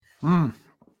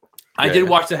I did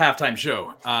watch the halftime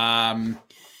show.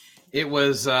 It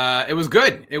was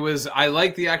good. I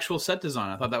like the actual set design.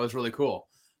 I thought that was really cool.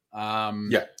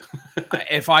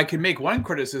 If I could make one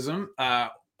criticism,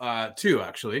 two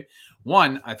actually.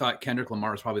 One, I thought Kendrick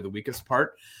Lamar was probably the weakest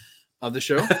part of the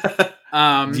show.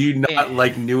 Do you not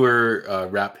like newer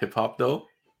rap hip hop though?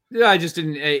 Yeah, I just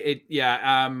didn't.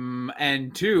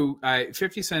 And two,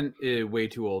 50 Cent is way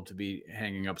too old to be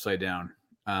hanging upside down.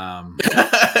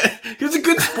 He was a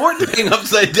good sport to hang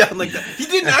upside down like that. He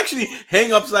didn't actually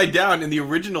hang upside down in the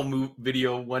original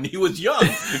video when he was young.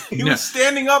 He was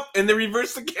standing up and they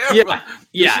reversed the camera.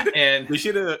 And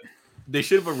they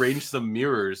should have arranged some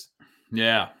mirrors,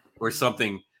 or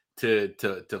something to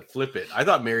flip it. I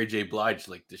thought Mary J. Blige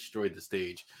destroyed the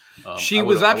stage. She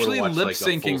was actually lip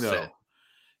syncing though.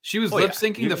 She was lip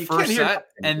syncing the first set,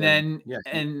 and then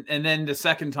the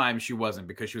second time she wasn't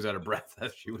because she was out of breath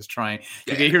as she was trying.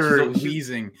 You could hear her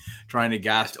wheezing, trying to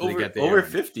gasp to get there. Over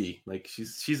 50,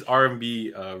 she's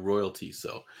R&B royalty.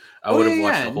 So I would have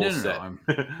watched the whole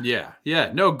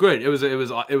set. No, good. It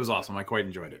was awesome. I quite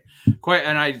enjoyed it.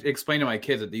 And I explained to my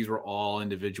kids that these were all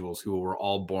individuals who were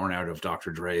all born out of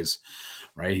Dr. Dre's.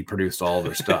 Right, he produced all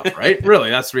their stuff. Right, really,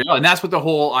 that's real, and that's what the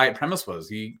whole premise was.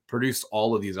 He produced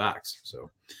all of these acts, so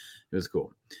it was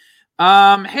cool.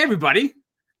 Hey, everybody,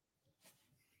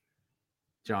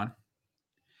 John,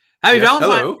 happy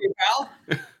Valentine's Day,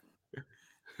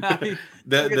 pal.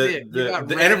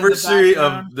 The anniversary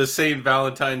of the St.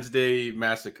 Valentine's Day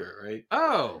massacre, right?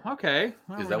 Oh, okay.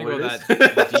 Well, is that what it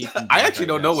is? I actually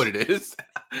don't know what it is.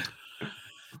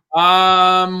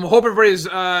 Hope everybody's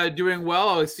doing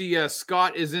well. I see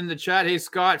Scott is in the chat. Hey,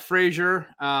 Scott, Fraser,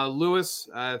 Lewis,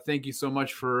 thank you so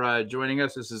much for joining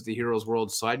us. This is the Heroes World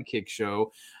Sidekick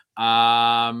Show.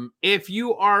 If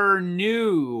you are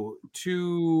new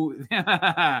to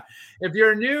if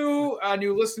you're a new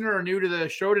listener or new to the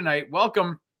show tonight,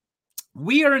 welcome.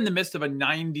 We are in the midst of a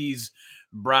 90s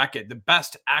bracket, the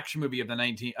best action movie of the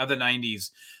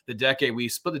 90s, the decade. We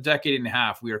split the decade in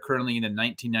half. We are currently in the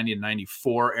 1990 to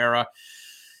 94 era.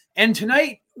 And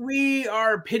tonight we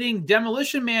are pitting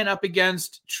Demolition Man up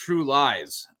against True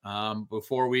Lies.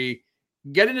 Before we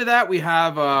get into that, we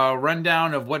have a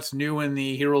rundown of what's new in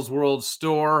the Heroes World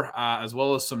store, as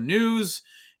well as some news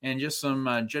and just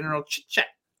some general chit-chat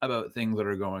about things that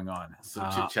are going on.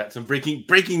 Some chit-chat, some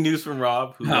breaking news from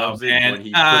Rob, who loves it when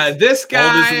he puts this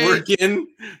guy, all his work in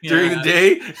during the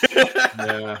day.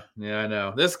 I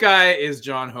know. This guy is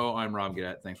John Ho. I'm Rob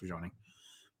Gadet. Thanks for joining.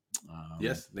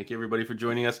 Yes, thank you everybody for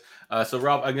joining us. So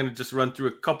Rob, I'm going to just run through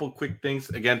a couple quick things.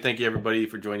 Again, thank you everybody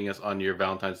for joining us on your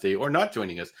Valentine's Day or not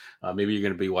joining us. Maybe you're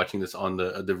going to be watching this on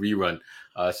the rerun.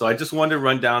 So I just wanted to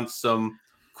run down some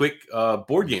quick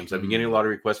board games. I've been getting a lot of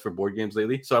requests for board games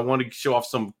lately, so I want to show off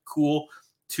some cool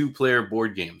 2-player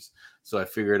board games. So I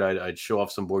figured I'd show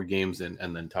off some board games and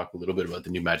then talk a little bit about the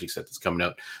new Magic set that's coming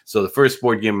out. So the first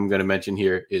board game I'm going to mention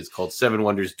here is called Seven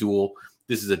Wonders Duel.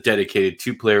 This is a dedicated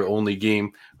 2-player only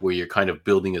game where you're kind of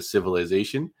building a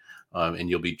civilization, and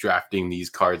you'll be drafting these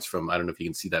cards from, I don't know if you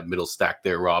can see that middle stack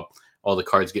there, Rob. All the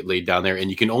cards get laid down there, and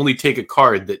you can only take a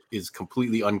card that is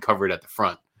completely uncovered at the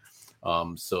front.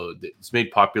 So it's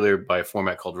made popular by a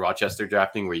format called Rochester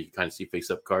drafting, where you can kind of see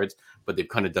face-up cards, but they've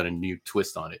kind of done a new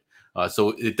twist on it.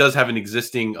 So it does have an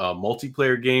existing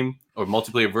multiplayer game or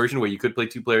multiplayer version where you could play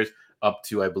 2 players up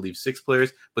to, I believe, 6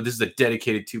 players, but this is a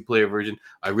dedicated 2-player version.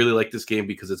 I really like this game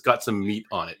because it's got some meat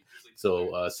on it.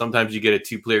 So sometimes you get a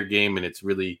 2-player game and it's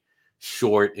really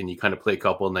short and you kind of play a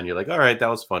couple and then you're like, all right, that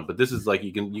was fun. But this is like,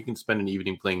 you can spend an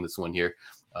evening playing this one here,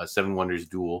 Seven Wonders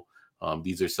Duel.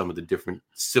 These are some of the different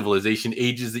civilization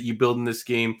ages that you build in this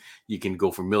game. You can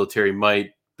go for military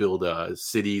might, build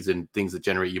cities and things that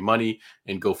generate you money,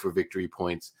 and go for victory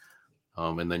points.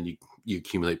 And then you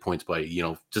accumulate points by,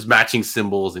 just matching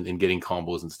symbols and getting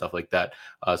combos and stuff like that.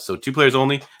 So 2 players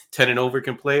only, 10 and over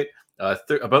can play it.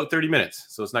 About 30 minutes.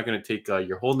 So it's not going to take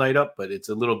your whole night up, but it's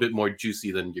a little bit more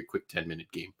juicy than your quick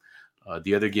 10-minute game.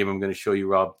 The other game I'm going to show you,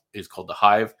 Rob, is called The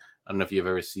Hive. I don't know if you've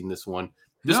ever seen this one.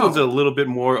 This one's a little bit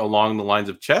more along the lines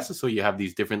of chess. So you have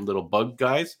these different little bug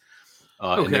guys,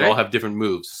 and they all have different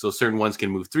moves. So certain ones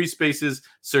can move 3 spaces.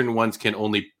 Certain ones can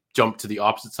only jump to the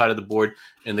opposite side of the board.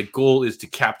 And the goal is to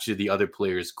capture the other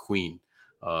player's queen.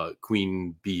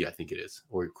 Queen B, I think it is,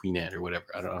 or Queen Anne, or whatever.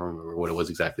 I don't remember what it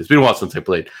was exactly. It's been a while since I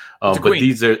played. But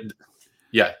these are,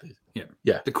 yeah.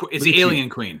 It's the Alien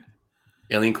Queen.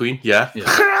 Alien Queen, yeah.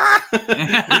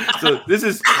 So this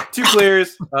is 2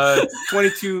 players,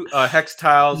 22 hex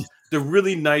tiles. They're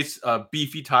really nice,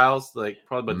 beefy tiles, like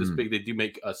probably about this big. They do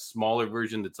make a smaller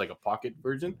version that's like a pocket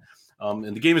version.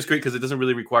 And the game is great because it doesn't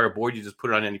really require a board. You just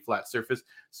put it on any flat surface.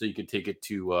 So you can take it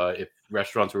to, if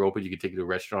restaurants are open, you can take it to a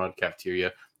restaurant,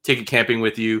 cafeteria, take it camping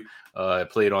with you,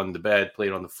 play it on the bed, play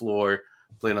it on the floor,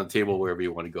 play it on the table, wherever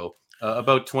you want to go.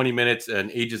 About 20 minutes,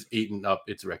 and ages 8 and up,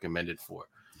 it's recommended for.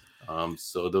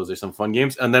 So those are some fun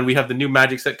games. And then we have the new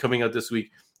Magic set coming out this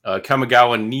week,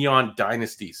 Kamigawa Neon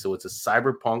Dynasty. So it's a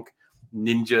cyberpunk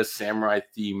ninja samurai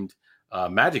themed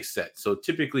Magic set. So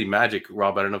typically Magic,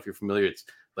 Rob, I don't know if you're familiar, it's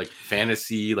like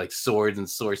fantasy, like swords and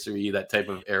sorcery, that type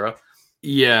of era.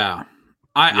 Yeah.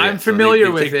 I'm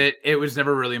familiar with it. It was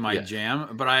never really my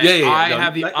jam, but I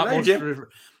have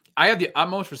the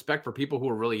utmost respect for people who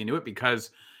are really into it because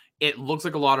it looks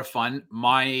like a lot of fun.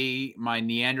 My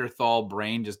Neanderthal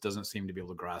brain just doesn't seem to be able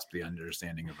to grasp the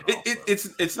understanding of it.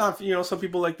 It's not, some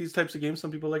people like these types of games, some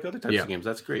people like other types of games.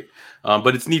 That's great.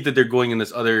 But it's neat that they're going in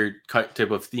this other type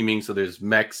of theming. So there's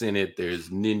mechs in it, there's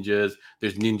ninjas,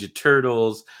 there's Ninja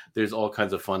Turtles, there's all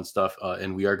kinds of fun stuff.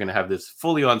 And we are going to have this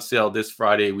fully on sale this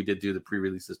Friday. We did do the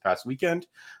pre-release this past weekend.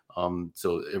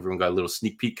 So everyone got a little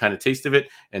sneak peek kind of taste of it.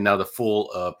 And now the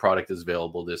full product is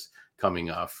available this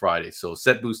coming Friday. So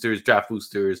set boosters, draft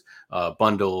boosters,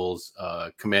 bundles,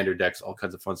 commander decks, all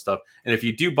kinds of fun stuff. And if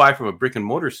you do buy from a brick and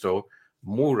mortar store,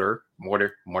 motor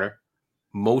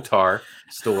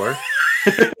store,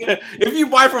 if you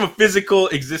buy from a physical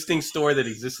existing store that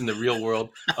exists in the real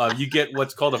world, you get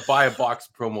what's called a buy a box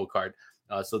promo card.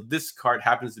 So this card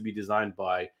happens to be designed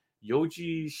by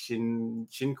Yoji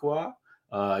Shinkawa.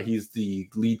 He's the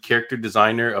lead character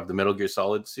designer of the Metal Gear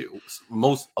Solid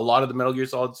a lot of the Metal Gear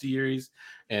Solid series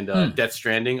and Death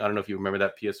Stranding. I don't know if you remember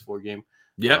that PS4 game.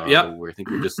 Yeah. Where I think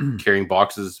we're just carrying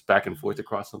boxes back and forth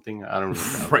across something. I don't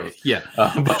know. Right. Yeah.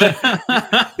 But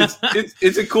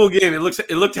it's a cool game. It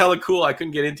looked hella cool. I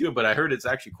couldn't get into it, but I heard it's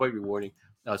actually quite rewarding.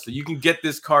 So you can get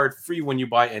this card free when you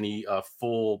buy any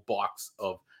full box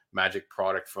of Magic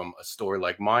product from a store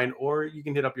like mine, or you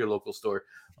can hit up your local store.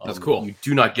 That's cool. You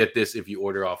do not get this if you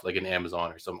order off like an Amazon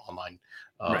or some online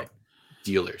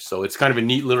dealer. So it's kind of a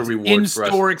neat little reward for us.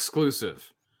 In-store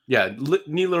exclusive. Yeah,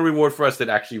 neat little reward for us that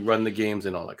actually run the games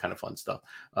and all that kind of fun stuff.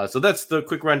 So that's the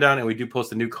quick rundown. And we do post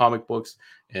the new comic books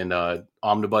and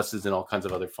omnibuses and all kinds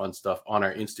of other fun stuff on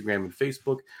our Instagram and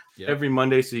Facebook every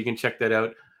Monday. So you can check that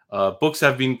out. Books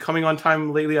have been coming on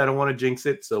time lately. I don't want to jinx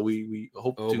it. So we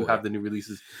hope to have the new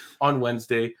releases on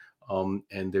Wednesday.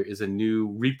 And there is a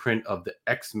new reprint of the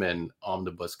X-Men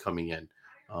omnibus coming in.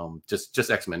 Just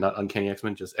X-Men, not Uncanny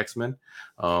X-Men, just X-Men.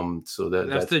 So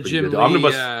that's the Jim Lee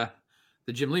omnibus.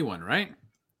 The Jim Lee one, right?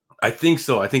 I think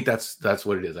so. I think that's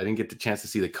what it is. I didn't get the chance to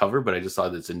see the cover, but I just saw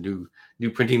that it's a new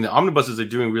printing. The omnibuses are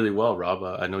doing really well, Rob.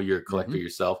 I know you're a collector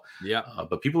yourself. Yeah.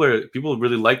 But people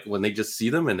really like when they just see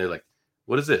them and they're like,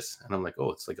 "What is this?" And I'm like, "Oh,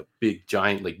 it's like a big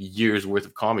giant like years worth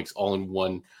of comics all in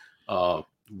one book."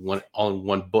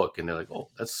 And they're like, "Oh,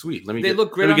 that's sweet. They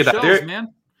look great on shelves,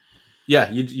 man."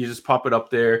 Yeah, you just pop it up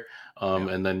there.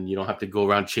 And then you don't have to go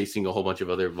around chasing a whole bunch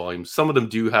of other volumes. Some of them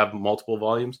do have multiple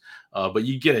volumes, but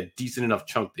you get a decent enough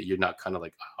chunk that you're not kind of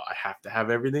like, oh, I have to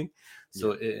have everything.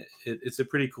 So it's a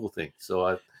pretty cool thing.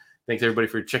 So thanks everybody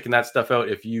for checking that stuff out.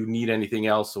 If you need anything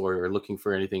else or are looking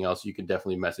for anything else, you can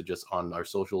definitely message us on our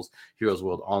socials, Heroes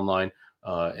World Online,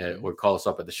 or call us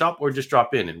up at the shop, or just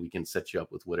drop in and we can set you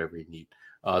up with whatever you need.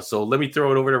 So let me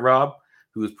throw it over to Rob,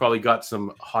 who's probably got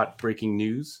some hot breaking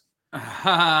news.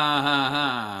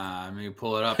 Let me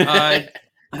pull it up.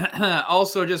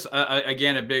 Also, just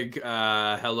again, a big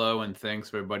hello and thanks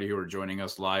for everybody who are joining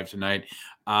us live tonight.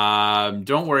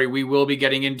 Don't worry, we will be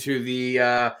getting into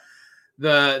the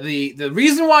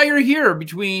reason why you're here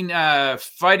between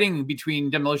fighting between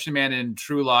Demolition Man and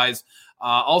True Lies.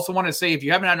 Also, want to say if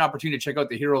you haven't had an opportunity to check out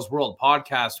the Heroes World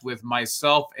podcast with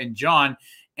myself and John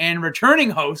and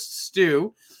returning host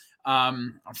Stu.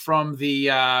 From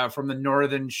the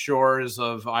northern shores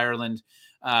of Ireland.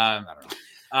 I don't know.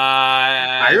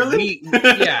 Ireland?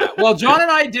 Well, John and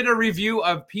I did a review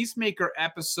of Peacemaker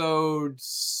episode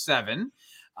 7,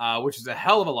 which is a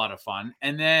hell of a lot of fun.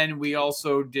 And then we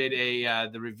also did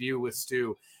the review with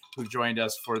Stu, who joined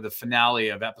us for the finale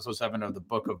of episode 7 of the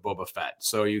Book of Boba Fett.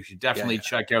 So you should definitely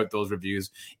check out those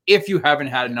reviews if you haven't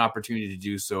had an opportunity to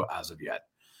do so as of yet.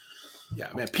 Yeah,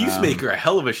 man, Peacemaker, a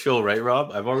hell of a show, right,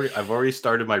 Rob? I've already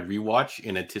started my rewatch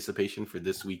in anticipation for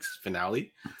this week's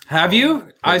finale. Have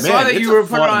you? I saw that you were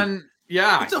put on.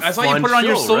 Yeah, I saw you put it on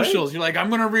your socials. Right? You're like, I'm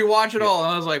going to rewatch it all,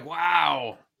 and I was like,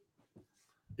 wow.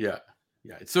 Yeah.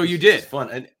 So you did. It's fun,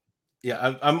 and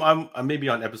I'm maybe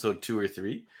on episode 2 or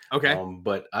 3. Okay.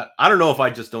 But I don't know if I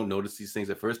just don't notice these things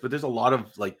at first, but there's a lot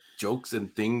of like jokes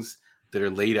and things that are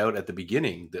laid out at the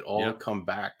beginning that all come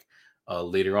back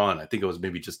later on. I think I was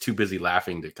maybe just too busy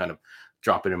laughing to kind of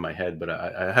dropping in my head. But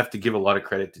I have to give a lot of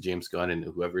credit to James Gunn and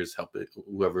whoever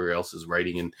else is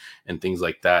writing and things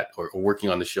like that, or working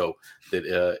on the show.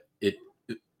 That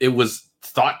it was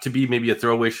thought to be maybe a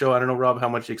throwaway show. I don't know, Rob, how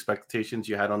much expectations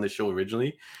you had on this show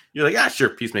originally. You're like, sure,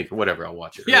 Peacemaker, whatever, I'll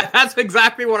watch it. Right? Yeah, that's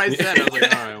exactly what I said. I was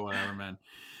like, all right, whatever, man.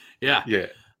 Yeah.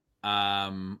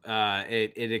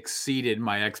 It exceeded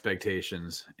my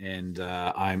expectations, and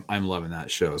I'm loving that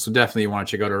show. So definitely you want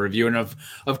to check out our review, and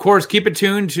of course keep it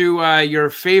tuned to your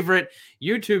favorite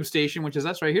YouTube station, which is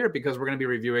us right here, because we're going to be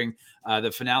reviewing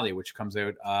the finale, which comes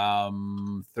out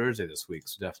Thursday this week.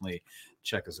 So definitely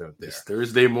check us out there. This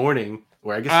Thursday morning,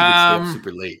 or I guess you could stay up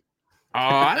super late.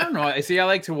 I don't know. I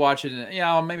like to watch it.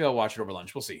 Yeah, maybe I'll watch it over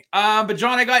lunch. We'll see. But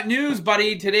John, I got news,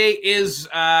 buddy. Today is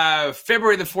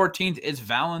February the 14th. It's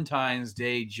Valentine's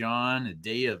Day, John, a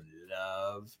day of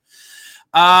love.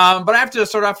 But I have to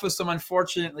start off with some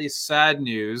unfortunately sad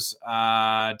news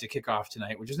to kick off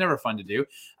tonight, which is never fun to do.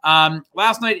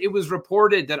 Last night, it was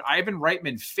reported that Ivan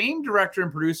Reitman, famed director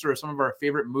and producer of some of our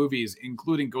favorite movies,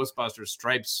 including Ghostbusters,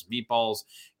 Stripes, Meatballs,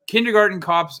 Kindergarten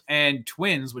Cops, and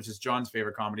Twins, which is John's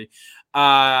favorite comedy,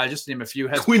 just to name a few,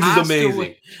 has Twins is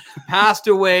amazing. Passed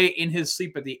away in his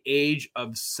sleep at the age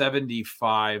of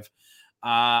 75.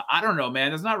 I don't know, man.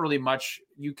 There's not really much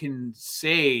you can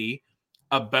say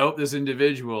about this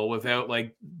individual without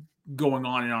like going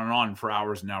on and on and on for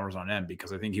hours and hours on end,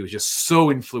 because I think he was just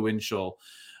so influential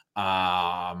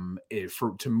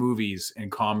to movies and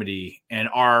comedy and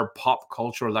our pop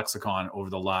culture lexicon over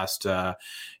the last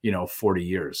 40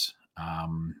 years.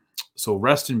 So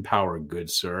rest in power, good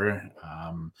sir.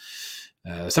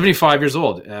 75 years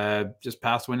old, just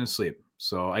passed away in his sleep.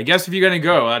 So I guess if you're gonna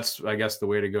go, that's the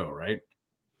way to go, right?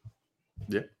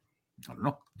 Yeah. I don't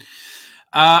know.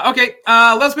 Okay,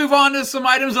 let's move on to some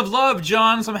items of love,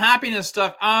 John, some happiness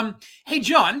stuff. Hey,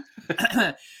 John,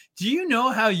 do you know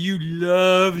how you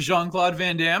love Jean-Claude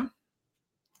Van Damme?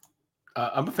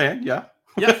 I'm a fan, yeah.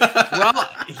 Yeah. Well,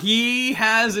 he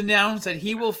has announced that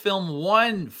he will film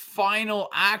one final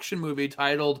action movie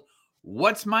titled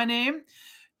What's My Name?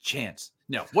 Chance.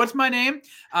 No, What's My Name?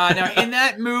 Now, in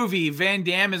that movie, Van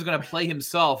Damme is going to play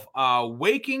himself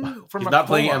waking from a coma. He's not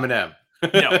playing Eminem.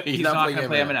 No, he's not going to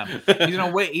play Eminem. He's going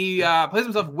to wait. He plays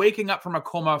himself waking up from a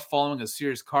coma following a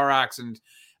serious car accident.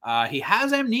 He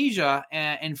has amnesia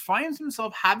and finds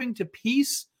himself having to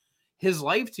piece his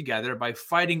life together by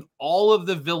fighting all of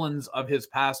the villains of his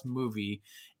past movie,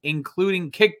 including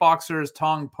kickboxers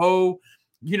Tong Po,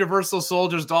 Universal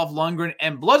Soldiers Dolph Lundgren,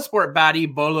 and Bloodsport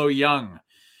baddie Bolo Young.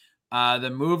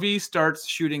 The movie starts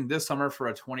shooting this summer for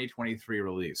a 2023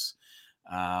 release.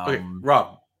 Okay,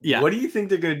 Rob. Yeah. What do you think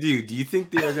they're going to do? Do you think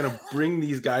they are going to bring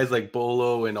these guys like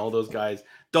Bolo and all those guys?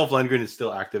 Dolph Lundgren is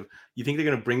still active. You think they're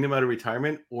going to bring them out of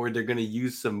retirement, or they're going to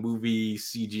use some movie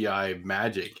CGI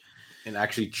magic and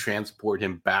actually transport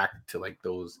him back to like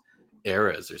those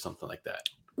eras or something like that?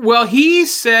 Well, he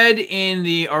said in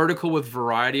the article with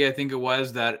Variety, I think it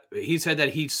was, that he said that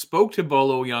he spoke to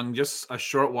Bolo Young just a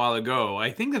short while ago.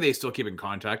 I think that they still keep in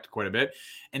contact quite a bit,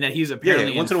 and that he's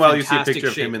apparently once in a while you see a picture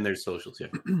of him in their socials.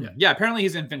 Yeah, apparently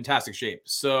he's in fantastic shape,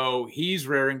 so he's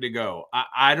raring to go.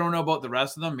 I don't know about the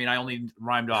rest of them. I mean, I only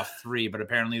rhymed off 3, but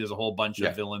apparently there's a whole bunch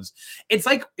of villains. It's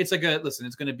like it's going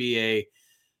to be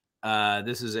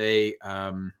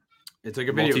it's like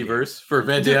a video multiverse game for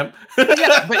Van Damme.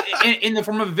 Yeah, but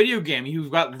from a video game,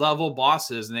 you've got level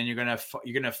bosses, and then you're gonna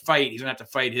fight. He's gonna have to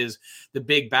fight the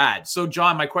big bad. So,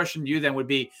 John, my question to you then would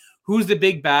be, who's the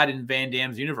big bad in Van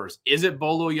Damme's universe? Is it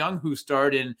Bolo Young, who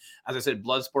starred in, as I said,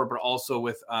 Bloodsport, but also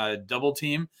with Double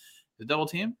Team? The Double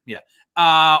Team, yeah.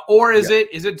 Or is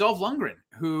it Dolph Lundgren,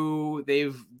 who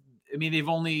they've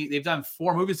done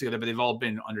 4 movies together, but they've all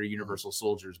been under Universal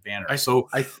Soldiers banner. Who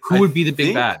would be the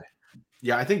big bad?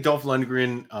 Yeah, I think Dolph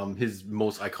Lundgren, his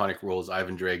most iconic role is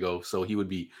Ivan Drago, so he would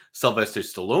be Sylvester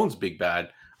Stallone's big bad.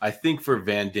 I think for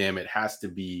Van Damme, it has to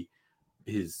be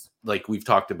his, like we've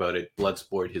talked about it,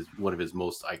 Bloodsport, one of his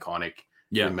most iconic,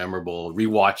 memorable,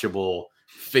 rewatchable,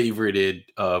 favorited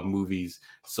movies.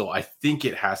 So I think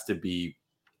it has to be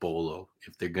Bolo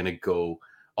if they're gonna go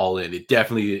all in. It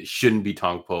definitely shouldn't be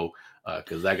Tong Po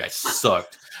because that guy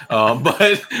sucked.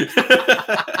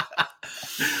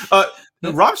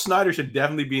 Rob Schneider should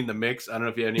definitely be in the mix. I don't know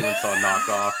if anyone saw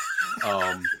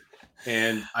Knockoff.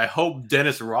 And I hope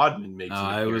Dennis Rodman makes an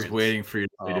appearance. I was waiting for you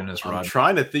to say Dennis Rodman. I'm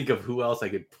trying to think of who else I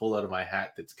could pull out of my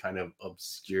hat that's kind of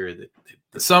obscure.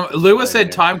 Lewis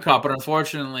said Time Cop, but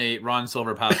unfortunately Ron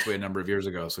Silver passed away a number of years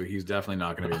ago, so he's definitely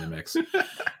not going to be in the mix.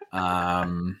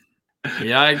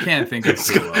 Yeah, I can't think of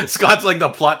Scott's like, the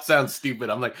plot sounds stupid.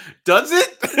 I'm like, does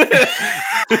it?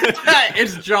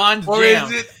 It's John's or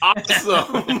jam. is it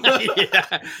awesome?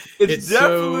 Yeah, it's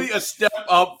definitely a step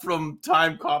up from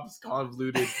Time Cops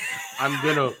Convoluted. I'm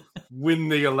gonna win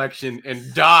the election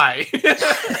and die.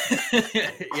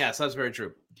 Yes, that's very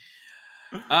true.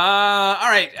 All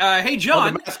right. Hey,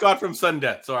 John. The mascot from Sudden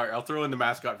Death. Sorry, I'll throw in the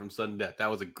mascot from Sudden Death. That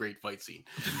was a great fight scene.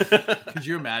 Could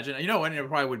you imagine? You know what? It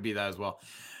probably would be that as well.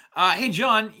 Hey,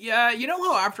 John. Yeah, you know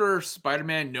how after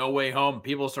Spider-Man No Way Home,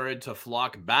 people started to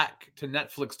flock back to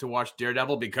Netflix to watch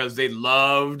Daredevil because they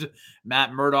loved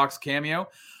Matt Murdock's cameo?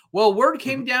 Well, word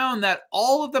came down that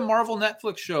all of the Marvel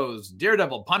Netflix shows,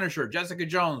 Daredevil, Punisher, Jessica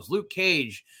Jones, Luke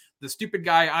Cage, the stupid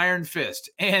guy Iron Fist,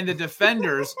 and the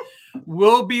Defenders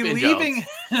will be leaving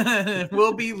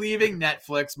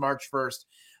Netflix March 1st.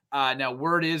 Now,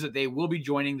 word is that they will be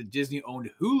joining the Disney-owned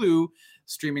Hulu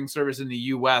streaming service in the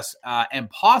U.S. And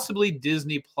possibly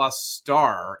Disney Plus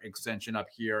Star extension up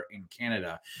here in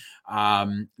Canada.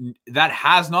 That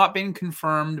has not been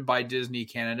confirmed by Disney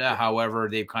Canada. However,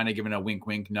 they've kind of given a wink,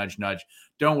 wink, nudge, nudge.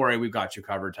 Don't worry, we've got you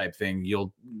covered type thing.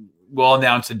 We'll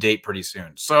announce a date pretty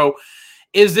soon. So,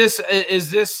 is this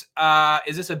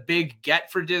a big get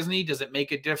for Disney? Does it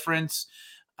make a difference?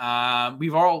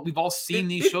 We've all seen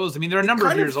these shows. I mean, they're a number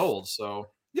of years old, so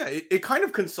yeah, it kind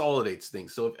of consolidates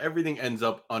things. So if everything ends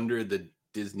up under the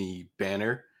Disney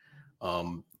banner,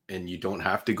 and you don't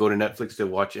have to go to Netflix to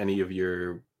watch any of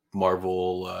your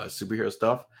Marvel superhero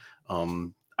stuff,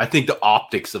 I think the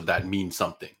optics of that mean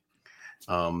something.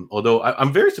 Although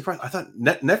I'm very surprised. I thought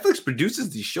Netflix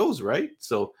produces these shows, right?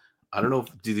 So I don't know.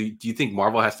 Do you think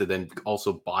Marvel has to then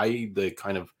also buy the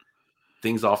kind of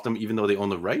things off them, even though they own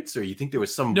the rights, or you think there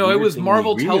was some? No, it was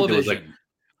Marvel Television.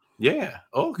 Yeah.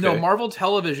 Okay. No, Marvel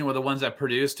Television were the ones that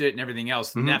produced it and everything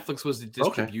else. Netflix was the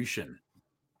distribution.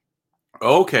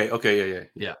 Okay.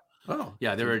 Yeah. Oh,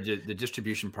 yeah. They were the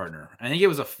distribution partner. I think it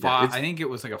was I think it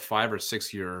was like a 5 or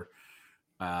 6 year.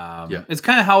 It's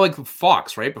kind of how like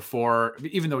Fox, right? Before,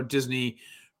 even though Disney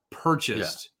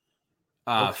purchased.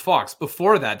 Fox.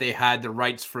 Before that, they had the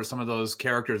rights for some of those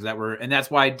characters and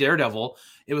that's why Daredevil,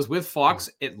 it was with Fox,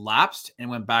 it lapsed and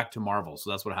went back to Marvel. So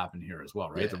that's what happened here as well,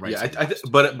 right? The rights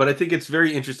but I think it's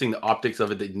very interesting, the optics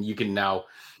of it, that you can now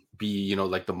be,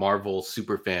 like the Marvel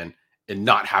super fan and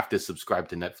not have to subscribe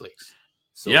to Netflix.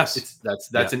 So yes,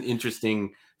 that's an interesting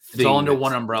thing. It's all under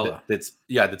one umbrella. That's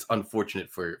unfortunate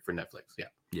for Netflix.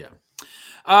 Yeah.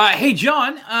 Hey,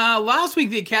 John, last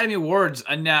week the Academy Awards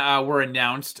were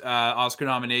announced, Oscar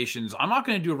nominations. I'm not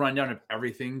going to do a rundown of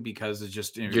everything because it's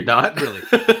just... You're not? Really.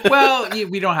 Well,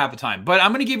 we don't have the time. But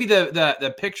I'm going to give you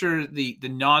the picture, the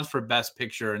nods for Best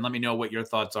Picture, and let me know what your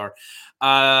thoughts are.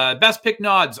 Best Pick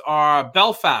nods are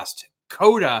Belfast,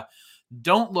 Coda,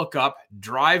 Don't Look Up,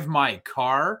 Drive My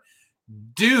Car,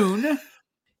 Dune,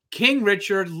 King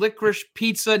Richard, Licorice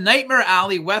Pizza, Nightmare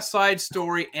Alley, West Side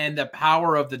Story, and The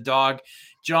Power of the Dog.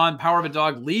 John, Power of a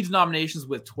Dog leads nominations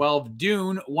with 12.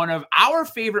 Dune, one of our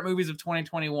favorite movies of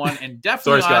 2021, and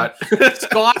definitely on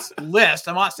Scott's list.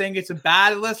 I'm not saying it's a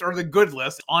bad list or the good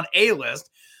list, on a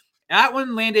list. That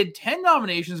one landed 10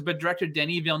 nominations, but director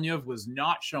Denis Villeneuve was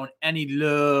not shown any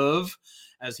love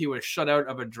as he was shut out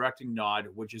of a directing nod,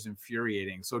 which is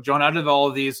infuriating. So, John, out of all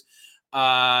of these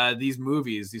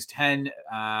movies, these 10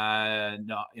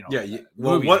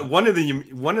 well, one of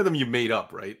them you made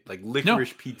up, right? Like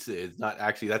Licorice Pizza is not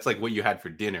actually, that's like what you had for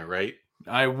dinner, right?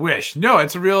 I wish. No,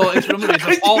 it's a real movie.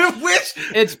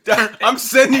 I'm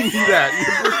sending you that.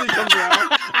 Your birthday comes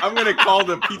around, I'm gonna call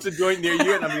the pizza joint near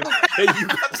you and I'm like, hey, you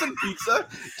got some pizza?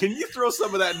 Can you throw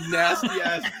some of that nasty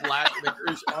ass black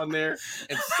licorice on there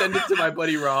and send it to my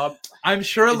buddy Rob? I'm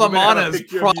sure Lamana's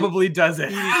probably does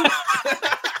it.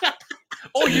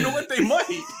 Oh, you know what? They might.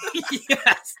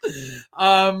 Yes.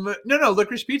 No.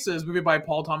 Licorice Pizza is a movie by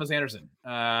Paul Thomas Anderson.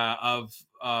 Of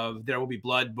There Will Be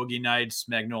Blood, Boogie Nights,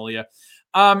 Magnolia.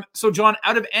 So, John,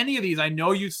 out of any of these, I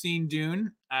know you've seen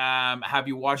Dune. Have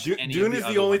you watched any? Dune of is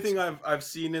the only thing I've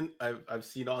seen on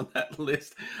that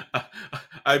list.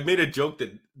 I've made a joke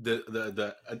that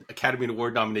the Academy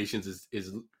Award nominations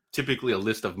is typically a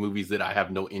list of movies that I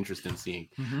have no interest in seeing.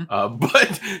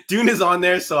 But Dune is on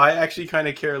there, so I actually kind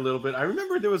of care a little bit. I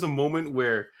remember there was a moment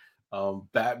where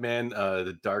Batman,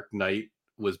 The Dark Knight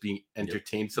was being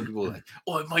entertained. Some people were like,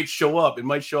 oh, it might show up.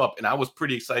 And I was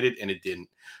pretty excited, and it didn't.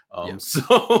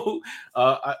 So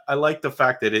I like the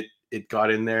fact that it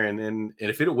got in there, and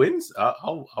if it wins,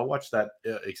 I'll watch that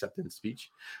acceptance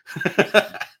speech.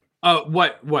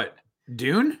 What?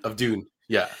 Dune? Of Dune,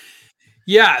 yeah.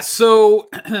 Yeah, so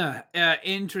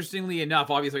interestingly enough,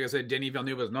 obviously, like I said, Denis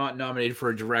Villeneuve was not nominated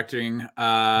for directing,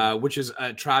 which is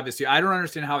a travesty. I don't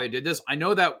understand how they did this. I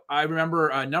know that I remember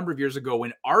a number of years ago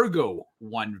when Argo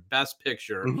won Best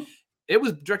Picture. Mhm. It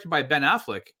was directed by Ben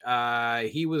Affleck.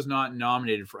 He was not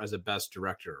nominated for as a Best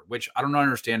Director, which I don't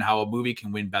understand how a movie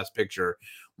can win Best Picture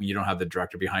when you don't have the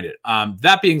director behind it.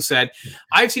 That being said,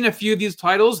 I've seen a few of these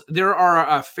titles. There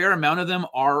are a fair amount of them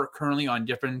are currently on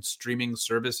different streaming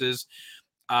services.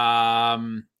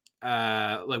 Dune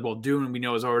we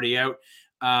know is already out.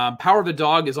 Power of the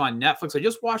Dog is on Netflix. I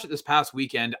just watched it this past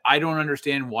weekend. I don't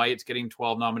understand why it's getting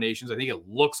 12 nominations. I think it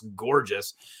looks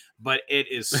gorgeous, but it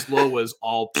is slow as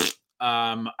all.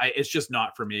 It's just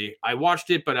not for me. I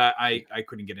watched it, but I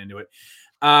couldn't get into it.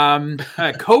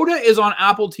 Coda is on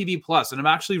Apple TV Plus, and I'm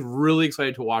actually really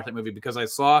excited to watch that movie because I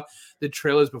saw the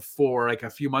trailers before, like a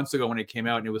few months ago when it came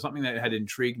out, and it was something that had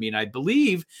intrigued me. And I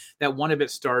believe that one of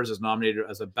its stars is nominated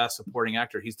as a Best Supporting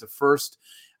Actor. He's the first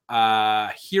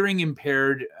hearing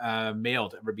impaired male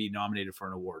to ever be nominated for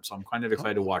an award, so I'm kind of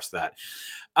excited to watch that.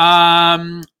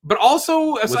 But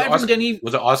also, aside from Denis,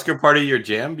 was an Oscar part of your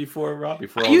jam before, Rob?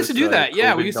 Before I used to do that.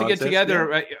 COVID We used to get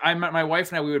together. Yeah. I met my wife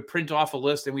and I. We would print off a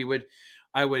list, and we would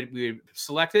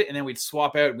select it, and then we'd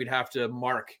swap out. We'd have to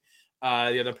mark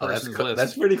the other person's list.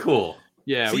 That's pretty cool.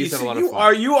 Yeah, we used to have a lot of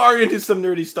fun. You are into some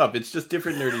nerdy stuff. It's just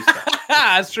different nerdy stuff.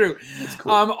 That's true. That's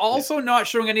cool. Also not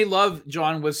showing any love,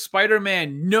 John, was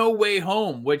Spider-Man No Way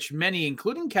Home, which many,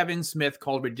 including Kevin Smith,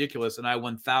 called ridiculous, and I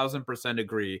 1000%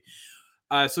 agree.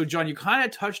 So, John, you kind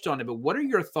of touched on it, but what are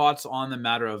your thoughts on the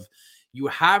matter of you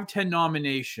have 10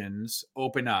 nominations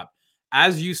open up?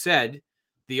 As you said,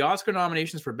 the Oscar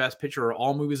nominations for Best Picture are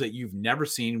all movies that you've never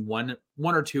seen, one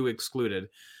or two excluded.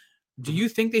 Do you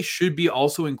think they should be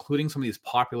also including some of these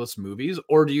populist movies,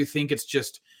 or do you think it's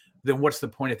just, then what's the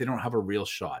point if they don't have a real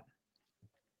shot?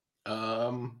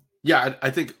 Yeah, I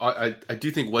think I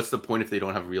do think what's the point if they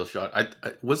don't have a real shot?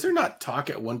 Was there not talk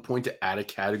at one point to add a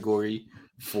category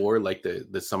for like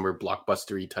the summer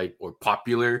blockbustery type or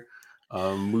popular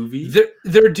movie?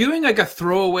 They're doing like a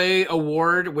throwaway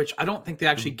award, which I don't think they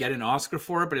actually get an Oscar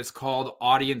for it, but it's called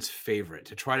Audience Favorite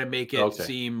to try to make it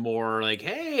seem more like,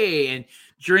 hey, and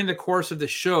during the course of the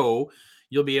show,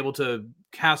 you'll be able to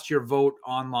cast your vote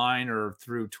online or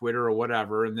through Twitter or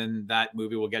whatever, and then that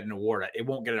movie will get an award. It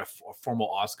won't get a formal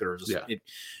Oscar.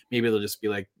 Maybe they'll just be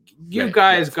like, you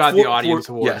guys got the audience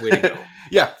award. Way to go.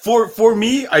 Yeah, for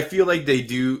me, I feel like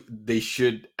they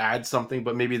should add something,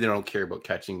 but maybe they don't care about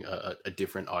catching a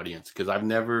different audience because I've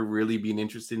never really been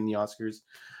interested in the Oscars.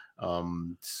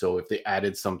 So if they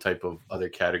added some type of other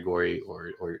category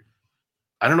or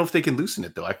I don't know if they can loosen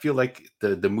it though. I feel like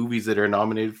the movies that are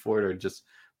nominated for it are just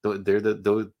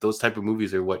those type of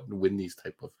movies are what win these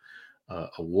type of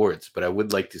awards. But I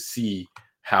would like to see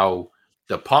how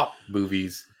the pop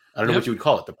movies, I don't know what you would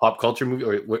call it, the pop culture movie,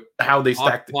 or how they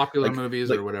stack popular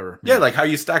movies or whatever. Yeah, like how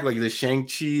you stack like the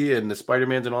Shang-Chi and the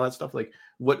Spider-Mans and all that stuff. Like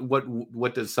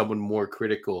what does someone more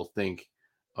critical think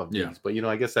of these? But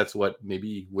I guess that's what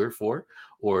maybe we're for,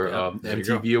 or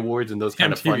MTV Awards and those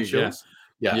kind of fun shows.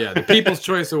 Yeah. The People's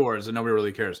Choice Awards, and nobody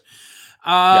really cares.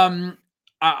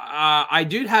 I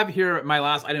do have here my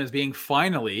last item as being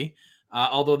finally,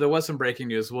 although there was some breaking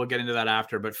news. We'll get into that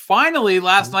after. But finally,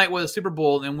 last night was Super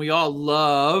Bowl, and we all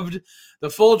loved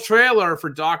the full trailer for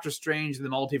Doctor Strange and the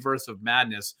Multiverse of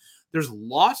Madness. There's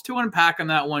lots to unpack on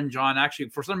that one, John. Actually,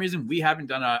 for some reason, we haven't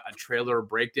done a trailer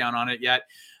breakdown on it yet.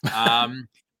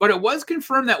 But it was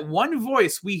confirmed that one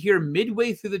voice we hear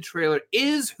midway through the trailer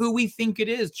is who we think it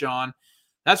is, John.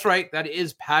 That's right. That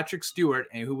is Patrick Stewart,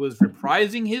 and who was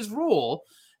reprising his role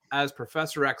as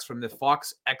Professor X from the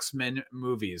Fox X-Men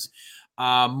movies.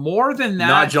 More than that,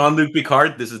 not Jean-Luc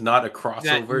Picard. This is not a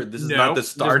crossover. This is not the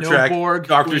Star Trek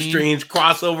Doctor Strange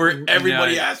crossover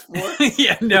everybody asked for.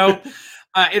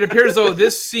 It appears though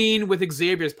this scene with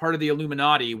Xavier is part of the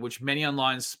Illuminati, which many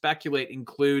online speculate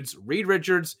includes Reed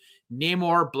Richards,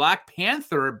 Namor, Black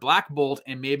Panther, Black Bolt,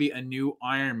 and maybe a new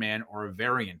Iron Man or a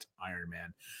variant Iron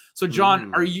Man. So,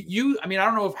 John, are you? I mean, I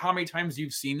don't know how many times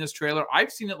you've seen this trailer.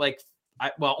 I've seen it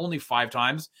only 5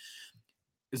 times.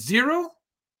 0,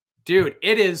 dude.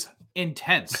 It is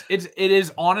intense. It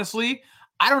is honestly.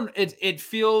 It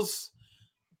feels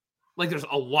like there's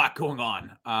a lot going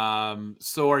on.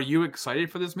 So, are you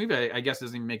excited for this movie? I guess it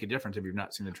doesn't even make a difference if you've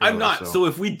not seen the trailer. I'm not. So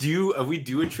if we do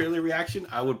a trailer reaction,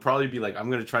 I would probably be like,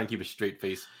 I'm going to try and keep a straight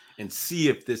face and see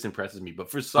if this impresses me. But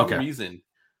for some reason,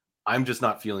 I'm just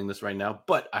not feeling this right now,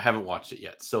 but I haven't watched it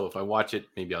yet. So if I watch it,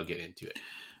 maybe I'll get into it.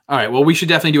 All right. Well, we should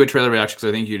definitely do a trailer reaction because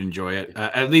I think you'd enjoy it.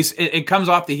 At least it comes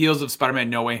off the heels of Spider-Man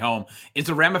No Way Home. It's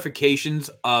the ramifications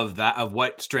of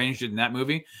what Strange did in that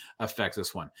movie affects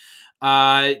this one.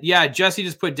 Yeah, Jesse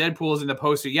just put Deadpool's in the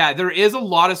poster. Yeah, there is a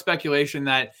lot of speculation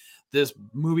that this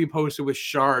movie poster with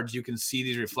shards, you can see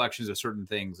these reflections of certain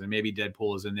things, and maybe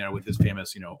Deadpool is in there with his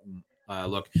famous,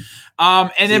 look.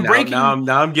 And see, then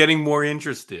now I'm getting more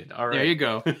interested. All right, there you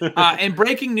go. And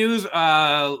breaking news,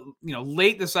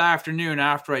 late this afternoon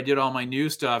after I did all my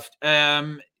news stuff.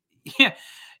 I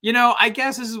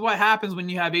guess this is what happens when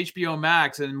you have HBO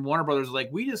Max and Warner Brothers. Like,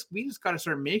 we just got to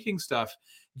start making stuff.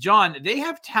 John, they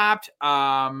have tapped.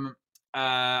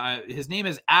 His name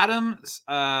is Adam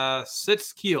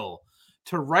Sitzkiel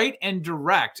to write and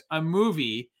direct a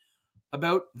movie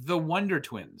about the Wonder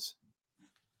Twins.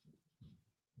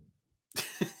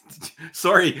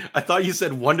 Sorry, I thought you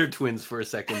said Wonder Twins for a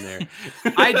second there.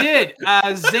 I did.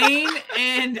 Zane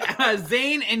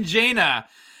and Jaina.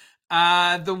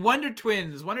 The Wonder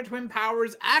Twins. Wonder Twin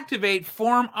powers activate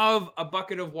form of a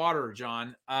bucket of water,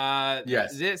 John.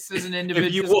 Yes. This is an individual.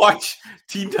 If you watch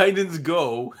Teen Titans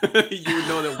Go, you would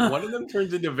know that one of them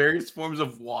turns into various forms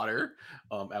of water.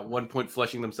 At one point,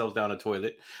 flushing themselves down a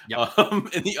toilet. Yep.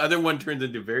 And the other one turns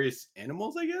into various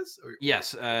animals, I guess. Or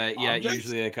yes.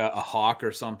 Usually like a hawk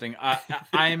or something.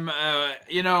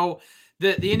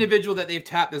 The individual that they've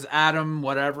tapped is Adam,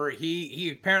 whatever.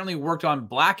 He apparently worked on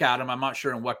Black Adam. I'm not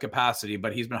sure in what capacity,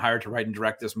 but he's been hired to write and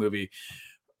direct this movie.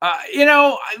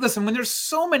 Listen, when there's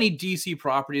so many DC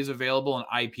properties available in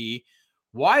IP,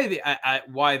 why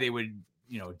they would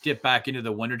dip back into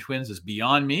the Wonder Twins is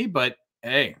beyond me. But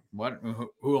hey,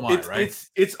 who am I, right?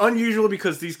 It's unusual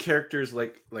because these characters,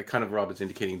 like kind of Rob is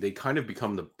indicating, they kind of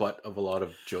become the butt of a lot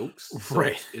of jokes. So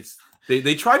right.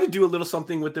 They tried to do a little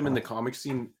something with them in the comic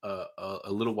scene a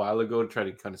little while ago to try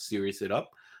to kind of serious it up.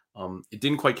 It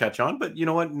didn't quite catch on, but you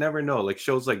know what? Never know. Like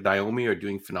shows like Naomi are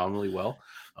doing phenomenally well.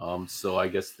 So I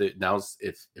guess that now's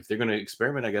if they're going to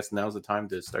experiment, I guess now's the time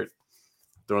to start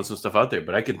throwing some stuff out there.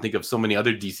 But I can think of so many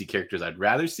other DC characters I'd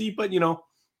rather see. But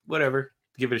whatever,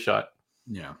 give it a shot.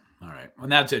 Yeah. All right. Well,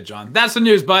 that's it, John. That's the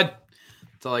news, bud.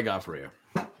 That's all I got for you.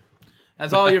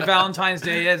 That's all your Valentine's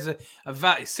Day is.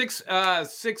 Six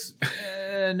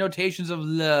notations of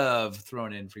love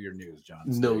thrown in for your news,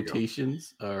 John. So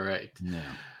notations? All right. Yeah.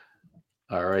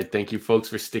 All right. Thank you, folks,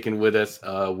 for sticking with us.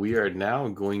 We are now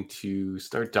going to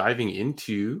start diving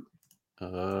into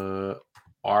we're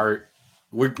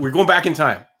going back in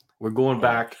time. We're going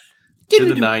back to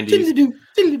the 90s.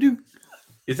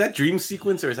 Is that dream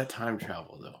sequence or is that time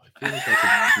travel, though? I feel like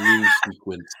that's a dream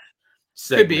sequence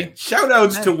segment. Could be. Shout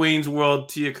outs to Wayne's World,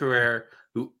 Tia Carrere,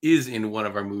 who is in one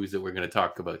of our movies that we're going to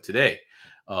talk about today,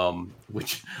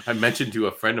 which I mentioned to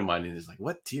a friend of mine, and he's like,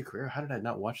 what, Tia Carrere? How did I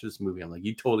not watch this movie? I'm like,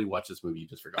 you totally watched this movie. You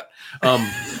just forgot. But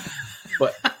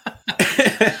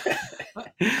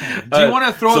do you want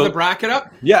to throw the bracket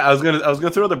up? Yeah, I was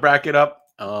gonna throw the bracket up.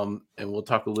 And we'll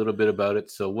talk a little bit about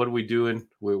it. So what are we doing?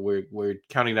 We're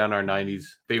counting down our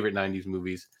favorite 90s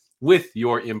movies with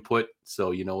your input.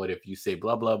 So you know what, if you say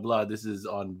blah blah blah, this is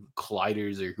on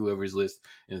Collider's or whoever's list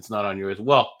and it's not on yours,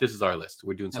 well, this is our list.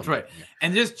 We're doing something. That's right.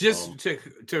 And just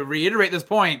to reiterate this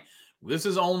point, this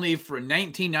is only for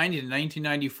 1990 to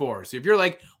 1994. So if you're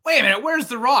like, wait a minute, where's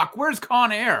The Rock? Where's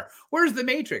Con Air? Where's The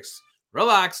Matrix?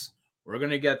 Relax. We're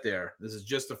gonna get there. This is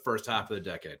just the first half of the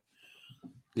decade.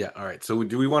 Yeah. All right. So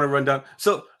do we want to run down?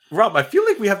 So Rob, I feel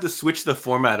like we have to switch the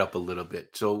format up a little bit.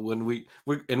 So when we're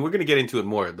going to get into it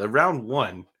more. The round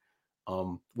one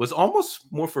was almost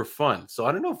more for fun. So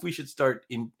I don't know if we should start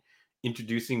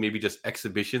introducing maybe just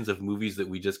exhibitions of movies that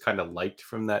we just kind of liked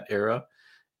from that era,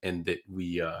 and that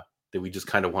we just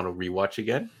kind of want to rewatch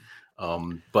again.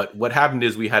 But what happened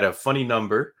is we had a funny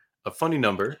number,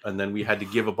 and then we had to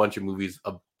give a bunch of movies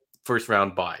a first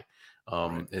round bye.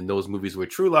 And those movies were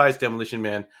True Lies, Demolition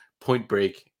Man, Point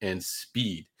Break, and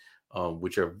Speed,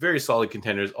 which are very solid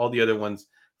contenders. All the other ones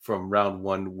from round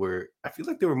one I feel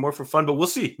like they were more for fun, but we'll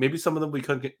see. Maybe some of them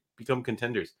become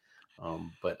contenders.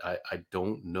 But I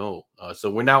don't know.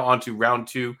 So we're now on to round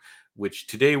two, which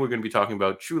today we're going to be talking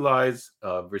about True Lies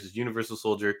versus Universal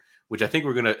Soldier, which I think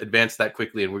we're going to advance that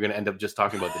quickly, and we're going to end up just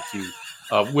talking about the two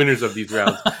winners of these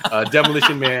rounds,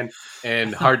 Demolition Man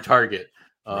and Hard Target.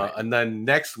 Right. And then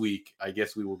next week, I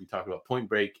guess we will be talking about Point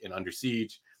Break and Under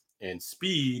Siege and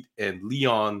Speed and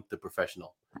Leon the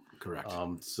Professional. Correct.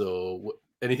 So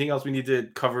anything else we need to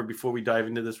cover before we dive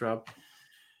into this, Rob?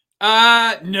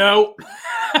 No.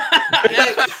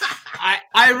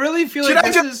 I really feel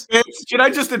like should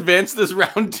I just advance this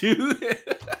round two?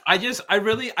 I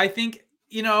think,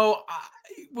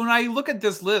 when I look at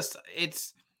this list,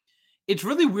 it's it's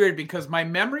really weird because my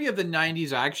memory of the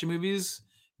 90s action movies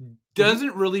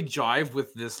doesn't really jive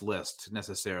with this list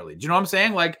necessarily. Do you know what I'm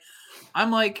saying?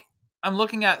 I'm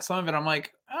looking at some of it. I'm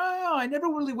like, oh, I never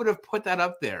really would have put that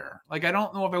up there. Like, I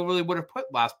don't know if I really would have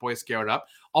put Last Boy Scout up,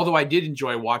 although I did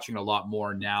enjoy watching a lot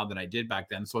more now than I did back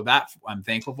then. So that I'm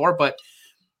thankful for. But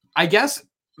I guess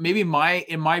maybe in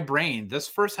my brain, this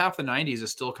first half of the 90s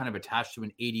is still kind of attached to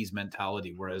an 80s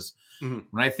mentality. Whereas when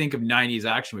I think of 90s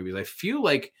action movies, I feel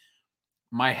like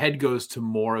my head goes to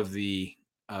more of the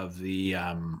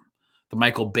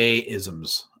Michael Bay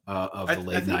isms of the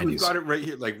late 90s. We've got it right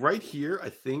here. Like right here,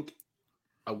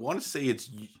 I want to say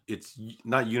it's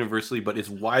not universally, but it's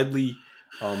widely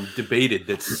debated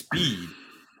that Speed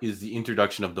is the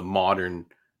introduction of the modern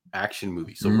action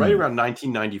movie. So right around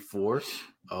 1994,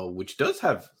 which does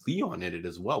have Leon in it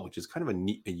as well, which is kind of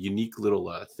a unique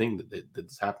little thing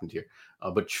that's happened here.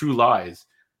 But True Lies,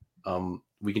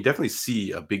 we can definitely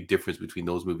see a big difference between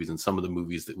those movies and some of the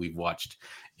movies that we've watched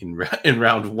in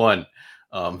round one.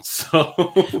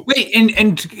 So wait,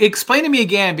 and explain to me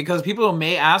again, because people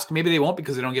may ask, maybe they won't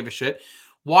because they don't give a shit.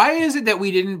 Why is it that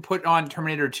we didn't put on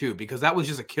Terminator 2? Because that was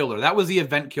just a killer. That was the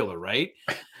event killer, right?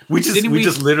 We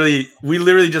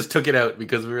literally just took it out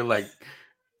because we were like,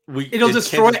 it'll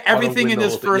destroy everything in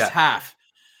this first half.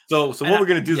 So what we're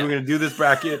gonna do is we're gonna do this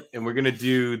bracket, and we're gonna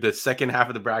do the second half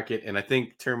of the bracket. And I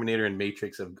think Terminator and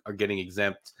Matrix are getting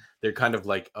exempt. They're kind of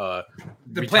like the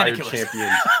retired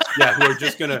champions, who are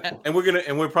just gonna and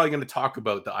we're probably gonna talk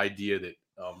about the idea that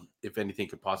if anything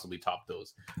could possibly top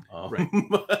those. Right.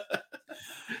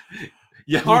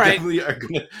 Yeah, we definitely are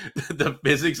gonna the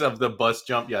physics of the bus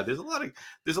jump. Yeah, there's a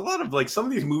lot of like some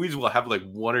of these movies will have like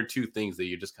one or two things that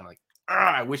you're just kind of like,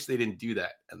 I wish they didn't do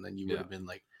that, and then you would have been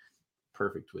like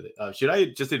perfect with it. Should I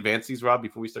just advance these, Rob,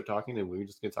 before we start talking, and we're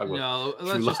just gonna talk about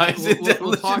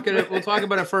we'll talk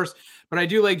about it first. But I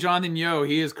do like Jonathan Yo.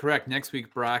 He is correct. Next week's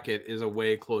bracket is a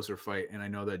way closer fight, and I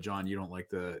know that John, you don't like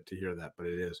to hear that, but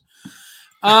it is.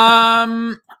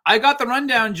 I got the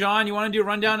rundown, John. You want to do a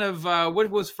rundown of what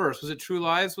was first? Was it True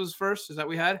Lies was first? Is that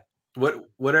we had?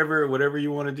 Whatever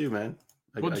you want to do, man.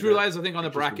 True Lies, I think, on the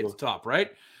bracket's top,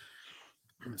 right?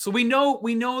 So we know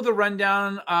the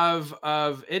rundown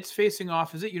of it's facing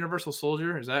off. Is it Universal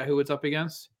Soldier? Is that who it's up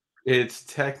against? It's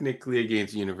technically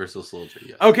against Universal Soldier,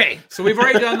 yes. Okay, so we've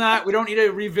already done that. We don't need to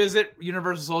revisit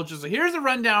Universal Soldier. So here's the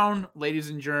rundown,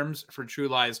 ladies and germs, for True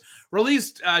Lies.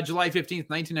 Released July 15th,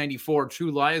 1994,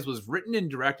 True Lies was written and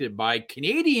directed by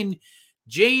Canadian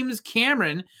James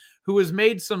Cameron, who has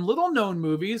made some little-known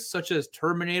movies such as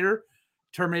Terminator,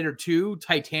 Terminator 2,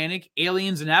 Titanic,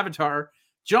 Aliens, and Avatar.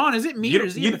 John, is it me?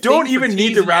 You don't even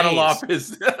need to rattle off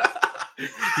his...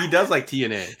 He does like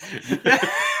TNA.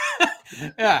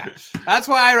 Yeah, that's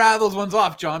why I rattle those ones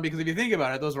off, John, because if you think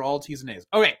about it, those are all T's and A's.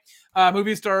 Okay,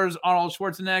 movie stars Arnold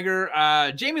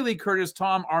Schwarzenegger, Jamie Lee Curtis,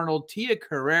 Tom Arnold, Tia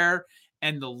Carrere,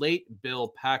 and the late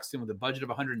Bill Paxton. With a budget of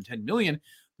 $110 million,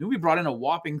 the movie brought in a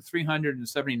whopping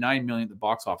 $379 million at the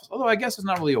box office. Although I guess it's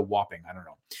not really a whopping. I don't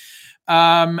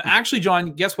know. Actually,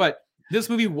 John, guess what? This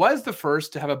movie was the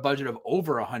first to have a budget of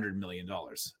over $100 million.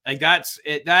 Like that's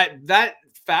it. That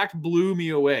fact blew me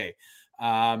away.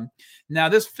 Now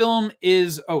this film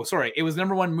it was the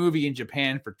number one movie in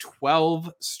Japan for 12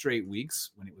 straight weeks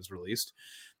when it was released.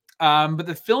 But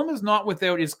the film is not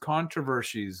without its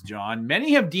controversies, John.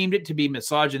 Many have deemed it to be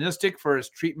misogynistic for its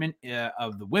treatment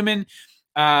of the women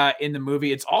in the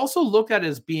movie. It's also looked at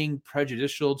as being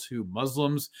prejudicial to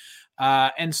Muslims.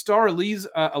 And star Eliza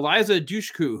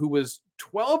Dushku, who was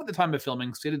 12 at the time of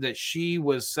filming, stated that she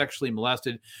was sexually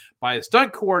molested by a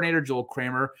stunt coordinator, Joel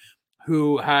Kramer,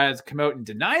 who has come out and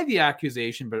denied the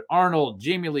accusation. But Arnold,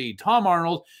 Jamie Lee, Tom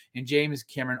Arnold, and James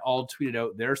Cameron all tweeted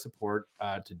out their support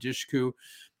to Dushku.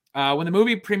 When the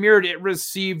movie premiered, it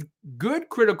received good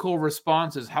critical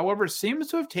responses. However, seems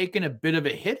to have taken a bit of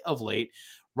a hit of late.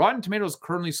 Rotten Tomatoes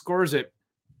currently scores it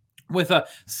with a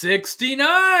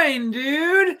 69,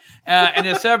 dude, and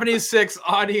a 76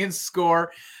 audience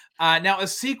score. Now, a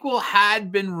sequel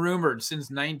had been rumored since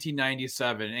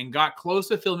 1997 and got close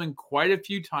to filming quite a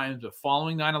few times, but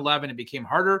following 9/11, it became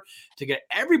harder to get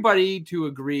everybody to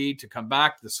agree to come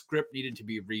back. The script needed to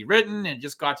be rewritten, and it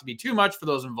just got to be too much for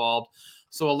those involved.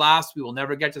 So, alas, we will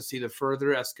never get to see the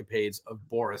further escapades of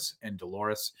Boris and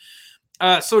Dolores.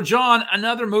 So, John,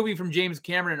 another movie from James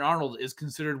Cameron and Arnold is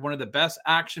considered one of the best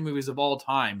action movies of all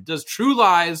time. Does True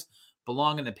Lies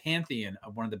belong in the pantheon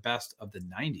of one of the best of the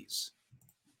 90s?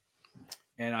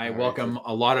 And I welcome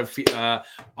a lot of,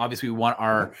 obviously we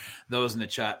want those in the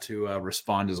chat to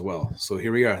respond as well. So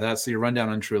here we are. That's the rundown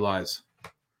on True Lies.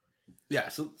 Yeah,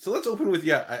 so let's open with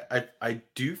I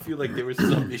do feel like there was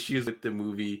some issues with the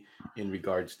movie in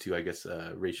regards to, I guess,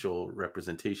 racial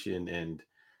representation and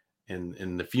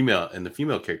the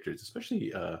female characters,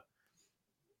 especially I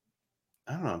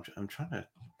don't know, I'm trying to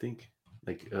think,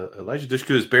 like Elijah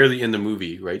Dushku is barely in the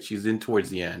movie, right? She's in towards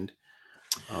the end.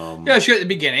 Yeah, she at the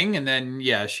beginning, and then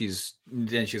she's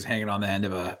hanging on the end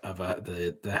of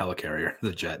the helicarrier,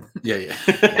 the jet. Yeah.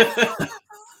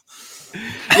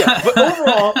 Yeah, but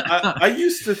overall, I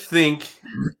used to think,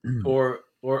 or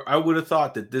I would have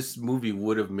thought that this movie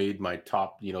would have made my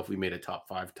top, if we made a top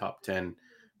 5, top 10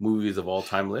 movies of all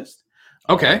time list.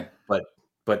 Okay.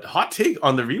 But hot take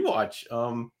on the rewatch,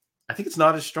 I think it's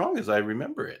not as strong as I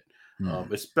remember it,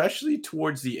 especially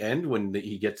towards the end when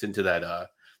he gets into that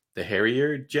the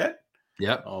Harrier jet.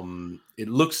 Yeah. It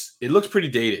looks pretty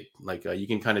dated. Like you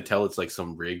can kind of tell it's like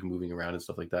some rig moving around and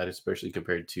stuff like that, especially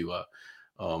compared to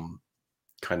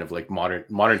kind of like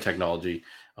modern technology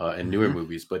and newer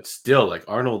movies. But still, like,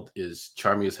 Arnold is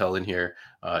charming as hell in here.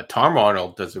 Tom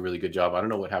Arnold does a really good job. I don't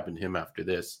know what happened to him after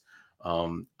this.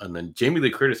 And then Jamie Lee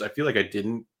Curtis, I feel like I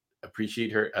didn't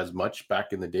appreciate her as much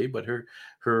back in the day, but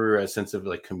her sense of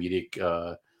like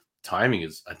comedic timing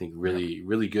is, I think,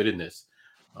 really good in this.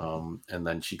 And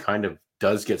then she kind of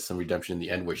does get some redemption in the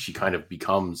end, where she kind of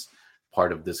becomes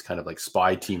part of this kind of like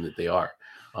spy team that they are.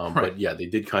 But yeah, they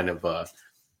did kind of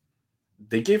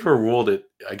they gave her a role that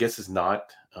I guess is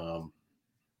not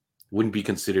wouldn't be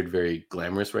considered very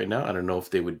glamorous right now. I don't know if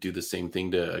they would do the same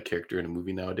thing to a character in a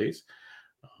movie nowadays.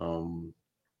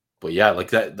 But yeah,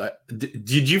 like that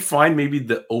did you find maybe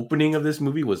the opening of this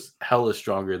movie was hella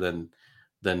stronger than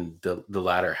the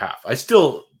latter half? I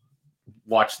still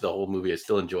watch the whole movie. I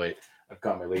still enjoy it. I've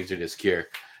got my Laserdisc here,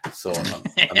 so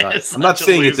I'm not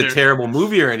saying it's a terrible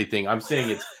movie or anything. I'm saying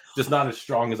it's just not as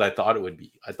strong as I thought it would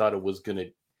be. I thought it was gonna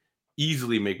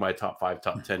easily make my top 5,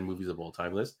 top 10 movies of all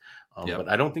time list, but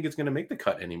I don't think it's gonna make the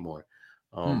cut anymore.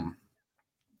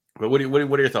 But what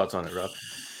are your thoughts on it, Rob?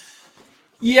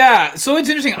 Yeah, so it's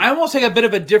interesting. I almost take a bit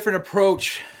of a different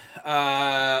approach,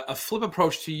 a flip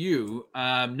approach to you.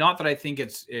 Not that I think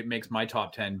it makes my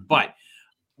top 10, but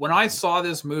when I saw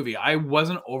this movie, I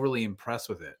wasn't overly impressed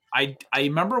with it. I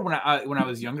remember when I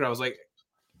was younger, I was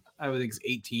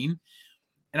 18,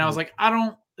 and I was like, I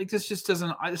don't like this. Just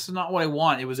doesn't. This is not what I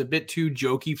want. It was a bit too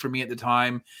jokey for me at the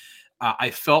time. I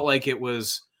felt like it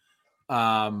was. We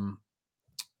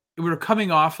were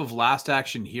coming off of Last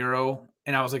Action Hero,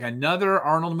 and I was like, another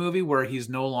Arnold movie where he's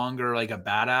no longer like a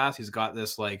badass. He's got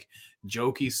this like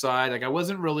jokey side. Like I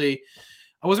wasn't really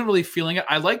feeling it.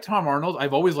 I like Tom Arnold.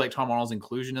 I've always liked Tom Arnold's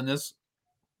inclusion in this.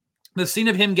 The scene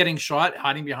of him getting shot,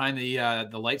 hiding behind the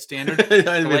light standard, the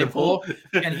light pole,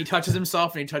 and he touches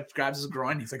himself and grabs his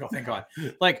groin. He's like, "Oh, thank God!"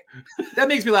 Like that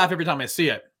makes me laugh every time I see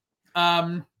it.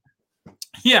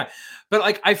 Yeah, but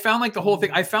like I found like the whole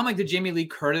thing. I found like the Jamie Lee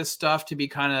Curtis stuff to be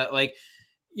kind of like,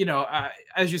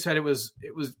 as you said,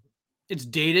 it's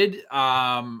dated.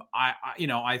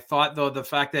 I thought though the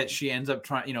fact that she ends up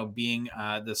trying, being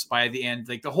the spy at the end,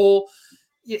 like the whole,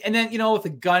 and then with the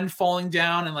gun falling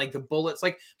down and like the bullets,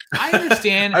 like I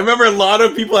understand. I remember a lot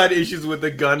of people had issues with the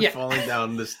gun falling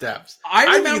down the steps.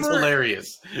 I think it's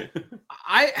hilarious.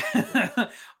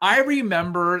 I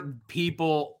remember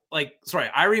people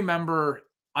I remember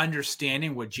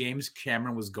understanding what James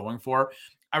Cameron was going for.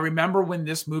 I remember when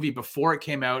this movie, before it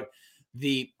came out,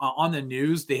 on the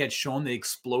news, they had shown the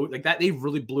explode like that. They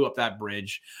really blew up that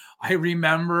bridge. I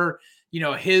remember,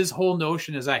 his whole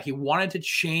notion is that he wanted to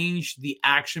change the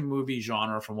action movie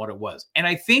genre from what it was. And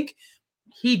I think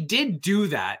he did do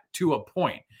that to a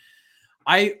point.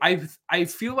 I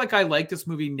feel like I like this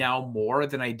movie now more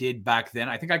than I did back then.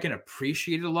 I think I can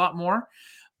appreciate it a lot more.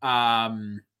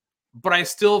 But I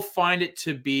still find it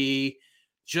to be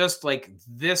just like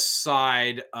this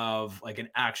side of like an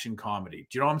action comedy.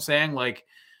 Do you know what I'm saying? Like,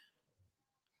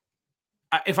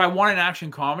 if I want an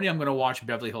action comedy, I'm going to watch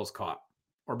Beverly Hills Cop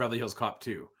or Beverly Hills Cop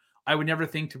 2. I would never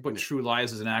think to put True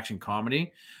Lies as an action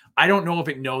comedy. I don't know if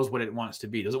it knows what it wants to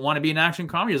be. Does it want to be an action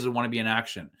comedy? Does it want to be an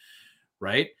action?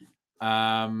 Right?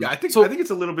 I think it's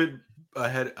a little bit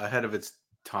ahead of its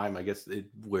time. I guess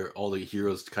where all the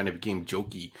heroes kind of became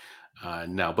jokey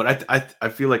now. But I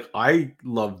feel like I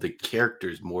love the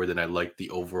characters more than I like the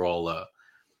overall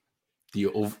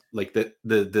the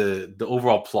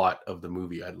overall plot of the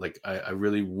movie. I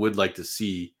really would like to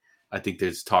see. I think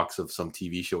there's talks of some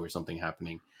TV show or something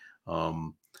happening.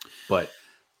 But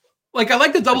like I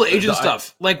like the double agent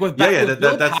stuff. Like with Bill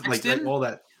that's Paxton, like all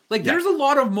that. Like there's a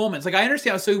lot of moments. Like I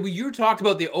understand. So you talked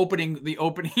about the opening.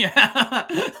 Yeah.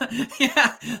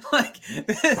 Like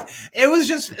it was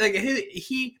just like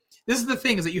this is the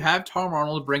thing, is that you have Tom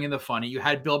Arnold bringing the funny. You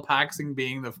had Bill Paxton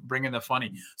bringing the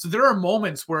funny. So there are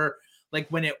moments where, like,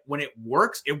 when it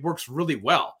works really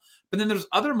well. But then there's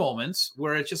other moments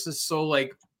where it just is so,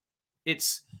 like,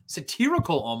 it's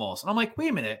satirical almost. And I'm like,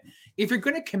 wait a minute. If you're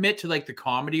going to commit to, like, the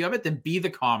comedy of it, then be the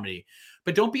comedy.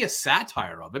 But don't be a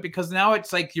satire of it, because now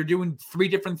it's like you're doing three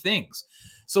different things.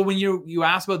 So when you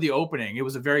asked about the opening, it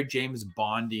was a very James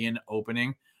Bondian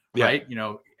opening, right? You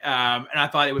know, and I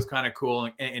thought it was kind of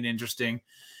cool and interesting.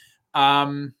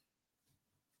 Yeah,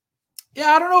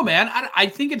 I don't know, man. I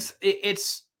think it's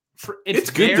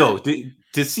good though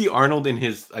to see Arnold in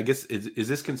his. I guess is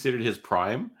this considered his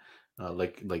prime?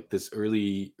 Like this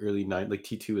early nine, like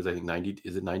T2 is, I think, 90.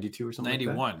 Is it 92 or something?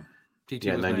 91. Like T2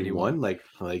 yeah, was 91. Like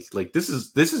this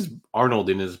is Arnold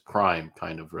in his prime,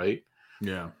 kind of, right?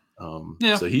 Yeah.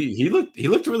 So he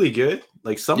looked really good.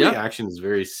 Like some of the action is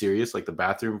very serious, like the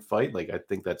bathroom fight. Like I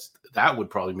think that would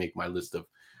probably make my list of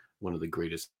one of the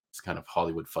greatest kind of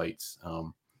Hollywood fights.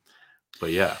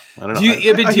 But yeah, I don't know. Do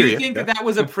you think that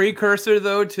was a precursor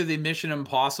though to the Mission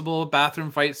Impossible bathroom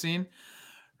fight scene?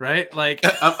 Right? Like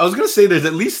I was gonna say, there's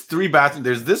at least 3 bathrooms.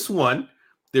 There's this one.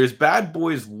 There's Bad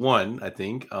Boys 1, I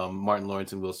think. Martin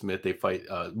Lawrence and Will Smith, they fight.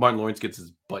 Martin Lawrence gets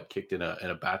his butt kicked in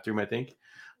a bathroom, I think.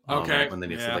 Okay. And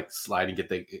then it's like slide and get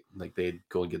they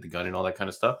go and get the gun and all that kind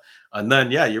of stuff. And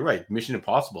then you're right, Mission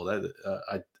Impossible.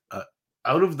 That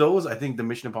out of those, I think the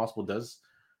Mission Impossible does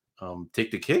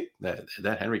take the kick. That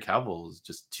Henry Cavill is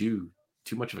just too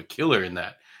much of a killer in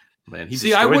that. Man,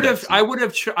 I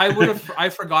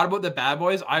forgot about the Bad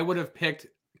Boys. I would have picked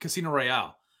Casino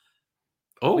Royale.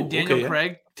 Oh, when Daniel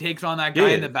Craig takes on that guy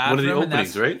in the bathroom. One of the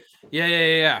openings, right?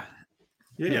 Yeah.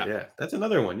 That's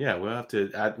another one. Yeah, we'll have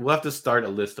to start a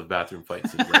list of bathroom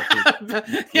fights. We'll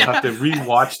have to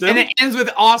rewatch them. And it ends with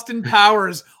Austin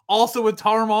Powers, also with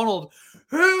Tom Arnold.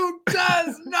 Who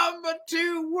does number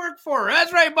 2 work for?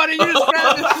 That's right, buddy. You just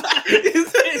grab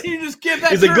it. You just give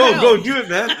that. He's like, go do it,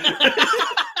 man.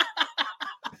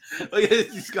 Oh yeah,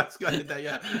 Scott's got it. That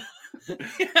yeah.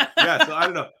 So I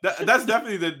don't know. That's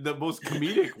definitely the most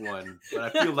comedic one.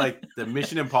 But I feel like the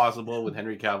Mission Impossible with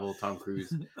Henry Cavill, Tom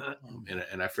Cruise,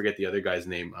 and I forget the other guy's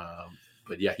name.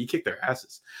 But yeah, he kicked their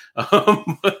asses.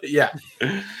 Yeah.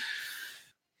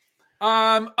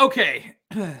 Okay.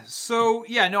 So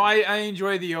yeah, no, I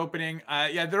enjoy the opening.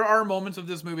 There are moments of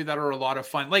this movie that are a lot of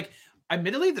fun. Like,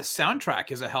 admittedly, the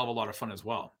soundtrack is a hell of a lot of fun as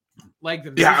well. Like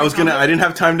I didn't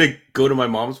have time to go to my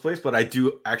mom's place, but I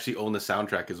do actually own the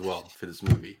soundtrack as well for this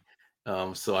movie.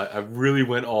 So I really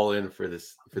went all in for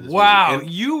this wow, movie.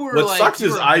 And you were. What sucks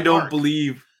is I don't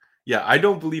believe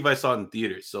I saw it in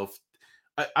theaters. So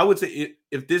I would say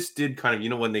if this did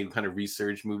kind of, when they kind of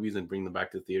resurge movies and bring them back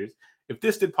to theaters, if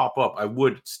this did pop up, I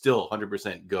would still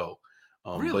 100% go.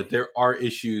 Really? But there are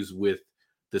issues with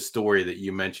the story that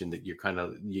you mentioned that you're kind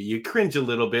of you cringe a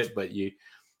little bit, but you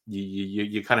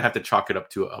kind of have to chalk it up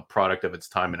to a product of its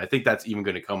time. And I think that's even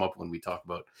going to come up when we talk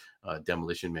about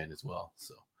Demolition Man as well.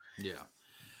 So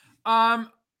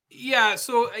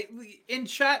so in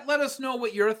chat, let us know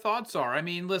what your thoughts are. I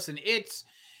mean, listen, it's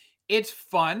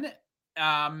fun.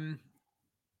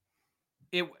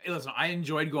 Listen, I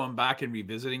enjoyed going back and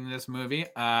revisiting this movie.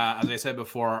 As I said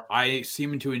before, I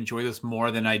seem to enjoy this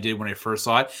more than I did when I first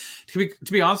saw it. To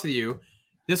be honest with you,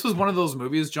 this was one of those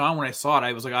movies, John, when I saw it,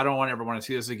 I was like, I don't ever want to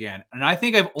see this again. And I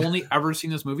think I've only ever seen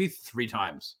this movie 3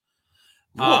 times.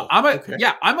 I'm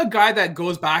a guy that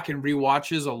goes back and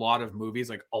rewatches a lot of movies,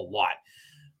 like a lot.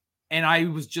 And I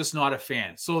was just not a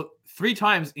fan. So 3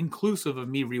 times inclusive of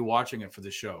me rewatching it for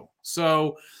the show.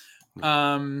 So,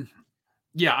 I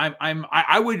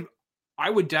would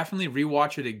definitely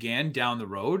rewatch it again down the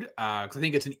road because I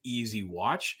think it's an easy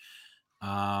watch.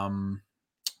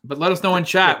 But let us know in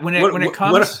chat when it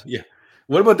comes.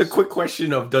 What about the quick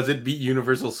question of does it beat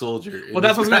Universal Soldier? Well,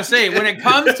 that's what I was going to say. When it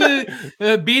comes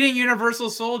to beating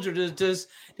Universal Soldier, does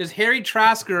Harry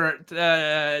Tasker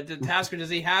does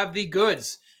he have the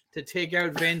goods to take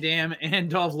out Van Damme and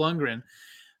Dolph Lundgren?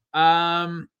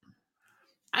 I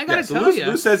gotta tell you,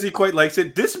 Lou says he quite likes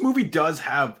it. This movie does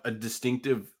have a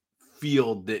distinctive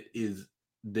feel that is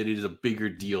a bigger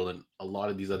deal than a lot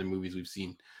of these other movies we've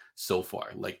seen so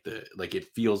far. Like it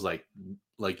feels like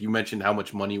you mentioned how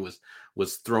much money was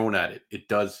thrown at it. It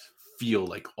does feel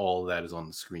like all of that is on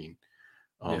the screen.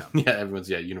 Everyone's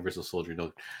Universal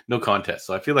Soldier, no contest.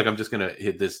 So I feel like I'm just gonna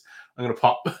hit this. I'm gonna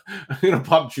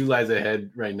pop July's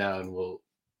ahead right now, and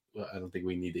I don't think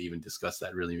we need to even discuss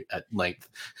that really at length.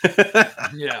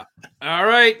 Yeah. All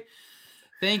right.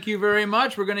 Thank you very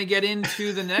much. We're going to get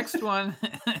into the next one.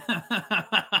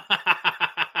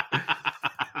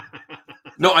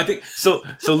 No, I think so.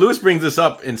 So Lewis brings this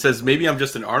up and says maybe I'm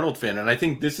just an Arnold fan, and I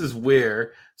think this is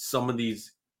where some of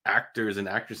these actors and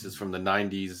actresses from the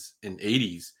 90s and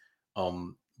 80s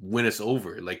win us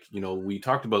over. Like, you know, we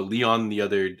talked about Leon the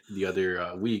other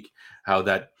week, how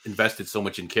that invested so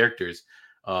much in characters.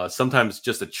 Sometimes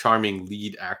just a charming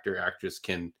lead actress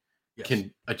can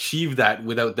achieve that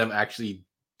without them actually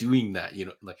doing that, you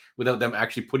know, like without them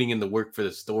actually putting in the work for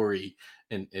the story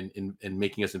and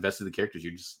making us invested in the characters.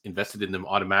 You're just invested in them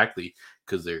automatically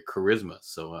because their charisma.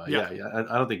 So I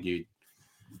don't think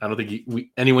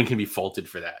anyone can be faulted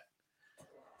for that.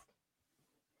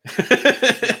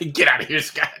 Get out of here,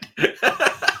 Scott.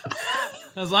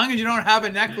 As long as you don't have a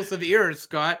necklace of ears,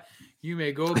 Scott, you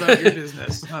may go about your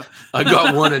business. I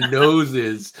got one of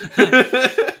noses.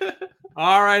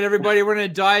 All right, everybody, we're going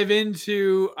to dive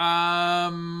into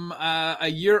a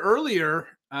year earlier,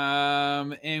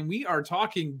 and we are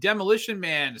talking Demolition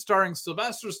Man, starring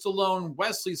Sylvester Stallone,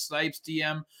 Wesley Snipes,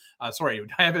 DM. I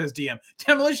have it as DM.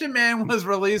 Demolition Man was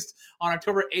released on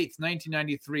October 8th,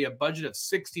 1993. A budget of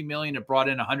 $60 million. It brought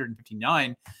in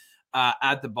 $159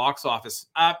 at the box office.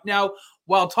 Now,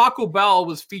 while Taco Bell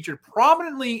was featured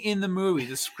prominently in the movie,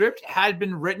 the script had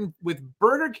been written with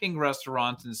Burger King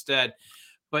restaurants instead.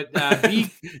 But they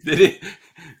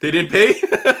didn't pay.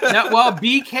 Well,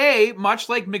 BK, much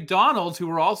like McDonald's, who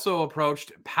were also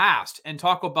approached, passed, and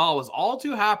Taco Bell was all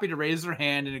too happy to raise their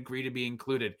hand and agree to be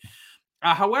included.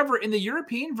 However, in the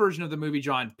European version of the movie,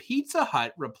 John, Pizza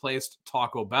Hut replaced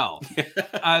Taco Bell,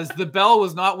 as the Bell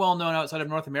was not well known outside of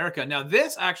North America. Now,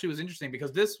 this actually was interesting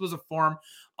because this was a form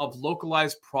of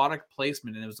localized product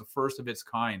placement, and it was the first of its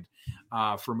kind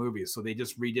for movies. So they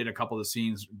just redid a couple of the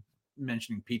scenes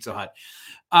mentioning Pizza Hut.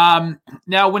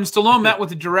 Now, when Stallone met with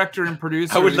the director and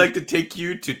producer, I would like to take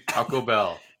you to Taco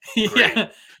Bell. Yeah.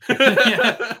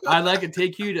 I'd like to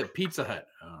take you to Pizza Hut.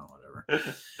 Oh,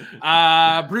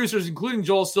 whatever. Producers, including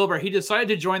Joel Silver, he decided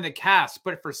to join the cast,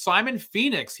 but for Simon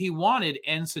Phoenix, he wanted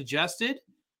and suggested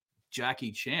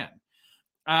Jackie Chan.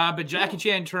 But Jackie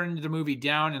Chan turned the movie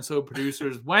down, and so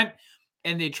producers went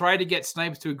and they tried to get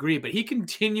Snipes to agree, but he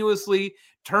continuously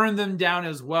turned them down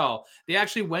as well. They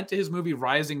actually went to his movie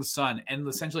Rising Sun and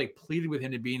essentially pleaded with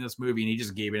him to be in this movie, and he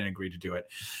just gave in and agreed to do it.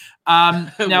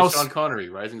 Now, Sean Connery,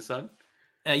 Rising Sun?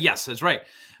 Yes, that's right.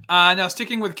 Now,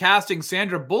 sticking with casting,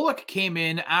 Sandra Bullock came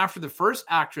in after the first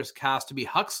actress cast to be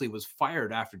Huxley was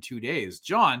fired after 2 days.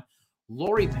 John,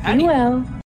 Lori Petty.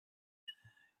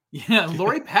 Yeah,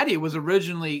 Lori Petty was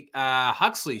originally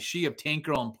Huxley, she of Tank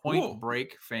Girl and Point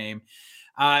Break fame.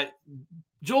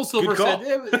 Joel Silver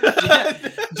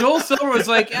said, Joel Silver was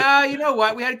like, you know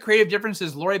what? We had creative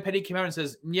differences. Lori Petty came out and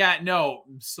says, yeah, no,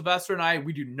 Sylvester and I,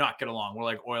 we do not get along. We're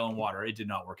like oil and water. It did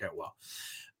not work out well.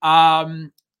 I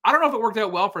don't know if it worked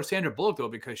out well for Sandra Bullock, though,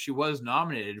 because she was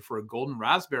nominated for a Golden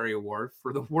Raspberry Award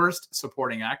for the worst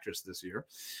supporting actress this year.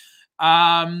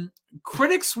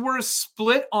 Critics were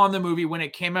split on the movie when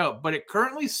it came out, but it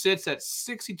currently sits at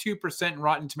 62% in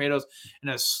Rotten Tomatoes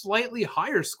and a slightly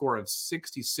higher score of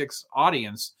 66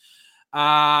 audience.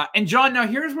 And John, now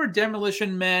here's where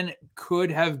Demolition Man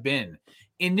could have been.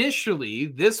 Initially,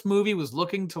 this movie was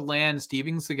looking to land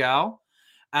Steven Seagal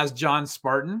as John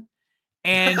Spartan.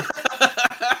 And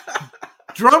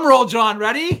drum roll, John,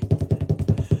 ready?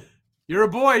 Your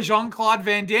boy, Jean-Claude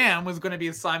Van Damme, was going to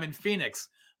be Simon Phoenix.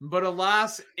 But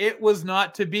alas, it was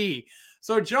not to be.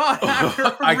 So, John, after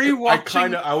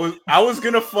rewatching, I was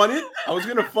gonna fun it. I was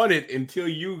gonna fun it until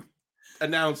you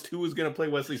announced who was gonna play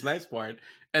Wesley Snipes' part,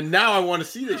 and now I want to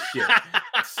see this shit.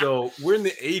 So we're in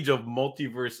the age of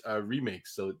multiverse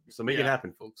remakes. So make it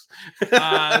happen, folks.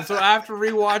 So after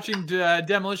rewatching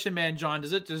Demolition Man, John,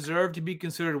 does it deserve to be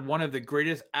considered one of the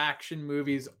greatest action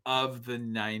movies of the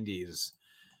 90s?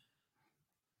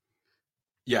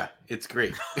 Yeah, it's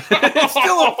great. It's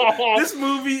still this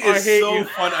movie is so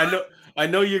fun. I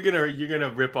know you're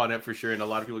gonna rip on it for sure, and a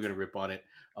lot of people are gonna rip on it.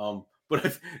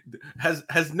 But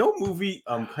has no movie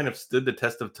kind of stood the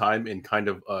test of time and kind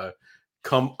of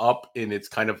come up in its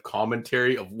kind of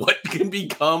commentary of what can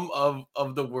become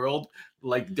of the world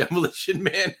like Demolition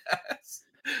Man has?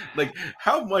 Like,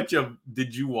 how much of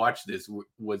did you watch this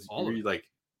was really like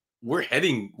we're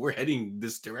heading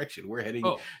this direction. We're heading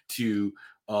to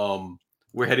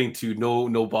we're heading to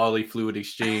no bodily fluid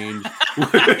exchange.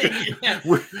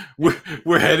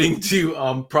 We're heading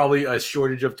to probably a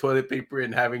shortage of toilet paper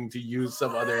and having to use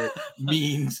some other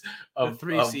means of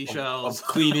seashells of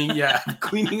cleaning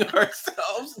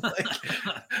ourselves. Like,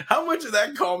 how much of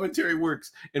that commentary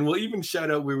works? And we'll even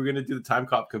shout out, we were going to do the Time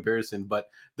Cop comparison, but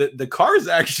the cars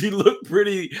actually look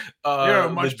pretty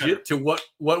legit to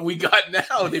what we got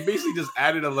now. They basically just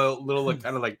added a little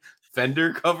kind of like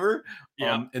fender cover.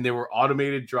 Yeah. And they were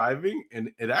automated driving,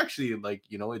 and it actually, like,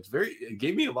 it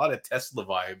gave me a lot of Tesla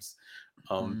vibes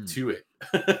to it.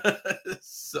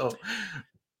 So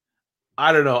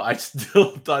I don't know. I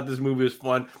still thought this movie was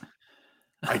fun.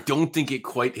 I don't think it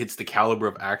quite hits the caliber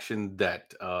of action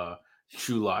that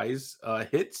True Lies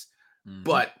hits,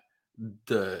 but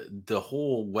the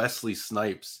whole Wesley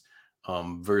Snipes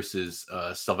versus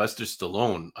Sylvester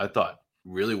Stallone, I thought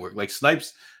really worked. Like,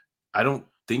 Snipes, I don't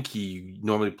think he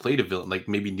normally played a villain. Like,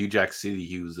 maybe New Jack City,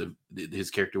 his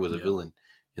character was a villain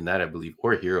in that, I believe,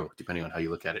 or a hero, depending on how you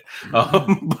look at it.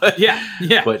 But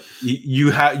but you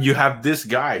have this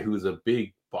guy who's a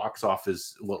big box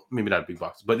office, well, maybe not a big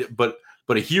box, but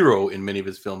a hero in many of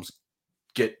his films,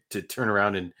 get to turn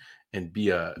around and be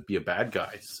a bad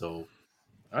guy. So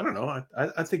I don't know.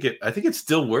 I think it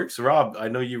still works. Rob, I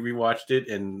know you rewatched it,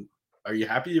 and are you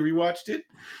happy you rewatched it?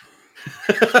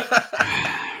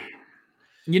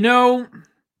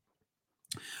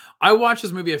 I watched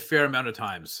this movie a fair amount of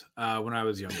times when I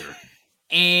was younger,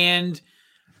 and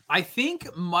I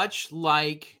think much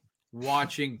like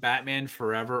watching Batman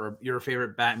Forever or your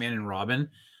favorite Batman and Robin,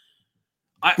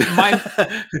 I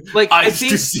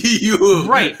think, to see you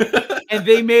right. And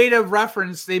they made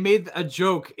a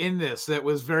joke in this that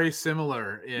was very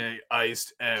similar.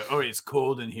 Iced, it's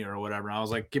cold in here or whatever. And I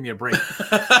was like, give me a break.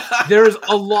 There's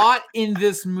a lot in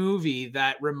this movie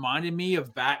that reminded me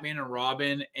of Batman and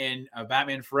Robin and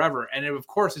Batman Forever. And of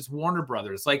course, it's Warner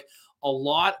Brothers. Like, a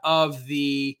lot of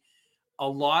the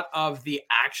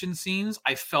action scenes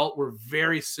I felt were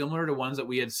very similar to ones that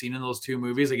we had seen in those two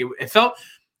movies. Like, it felt,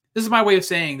 this is my way of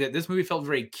saying that this movie felt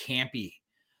very campy,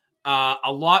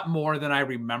 a lot more than I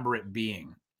remember it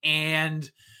being. And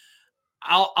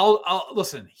I'll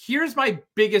listen. Here's my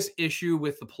biggest issue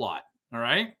with the plot. All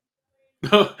right.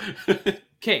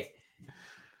 Okay.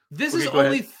 This is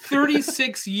only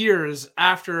 36 years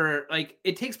after. Like,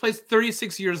 it takes place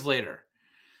 36 years later.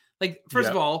 Like, first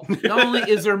of all, not only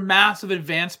is there massive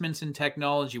advancements in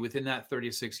technology within that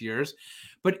 36 years,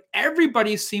 but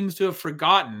everybody seems to have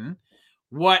forgotten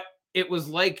what it was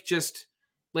like just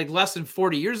like less than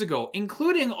 40 years ago,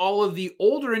 including all of the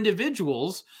older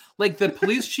individuals. Like, the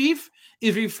police chief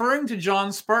is referring to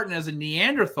John Spartan as a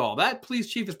Neanderthal. That police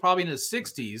chief is probably in his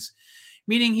 60s,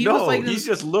 meaning he was like, he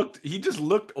just looked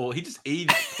old. He just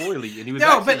aged poorly, and he was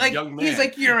a young man. He's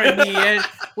like, you're a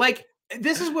Neanderthal. Like,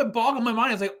 this is what boggled my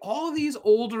mind. It's like, all of these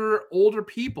older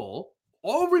people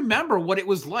all remember what it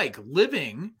was like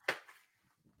living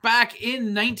back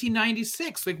in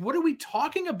 1996. Like, what are we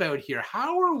talking about here?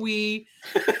 How are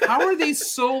they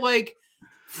so, like,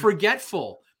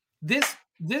 forgetful? This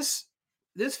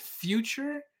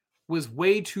future was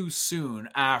way too soon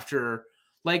after.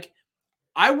 Like,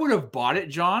 I would have bought it,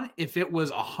 John, if it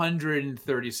was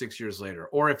 136 years later,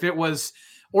 or if it was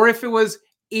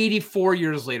 84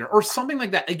 years later, or something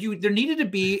like that. Like, there needed to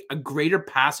be a greater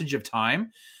passage of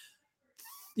time.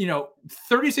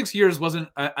 36 years wasn't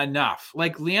enough.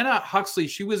 Like, Leanna Huxley,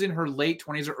 she was in her late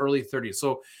 20s or early 30s,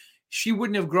 so she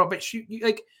wouldn't have grown up. But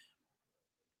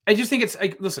I just think it's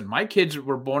like, listen, my kids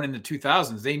were born in the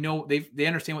 2000s. They know, they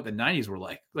understand what the 90s were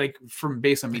like from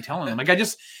based on me telling them. Like,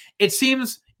 it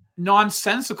seems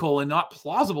nonsensical and not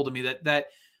plausible to me that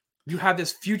you have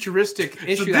this futuristic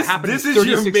issue that happened in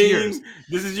 36 years.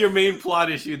 This is your main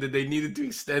plot issue, that they needed to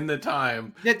extend the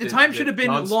time. The time should have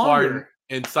been longer.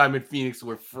 And Simon Phoenix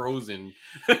were frozen.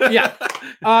 Yeah.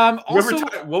 Also,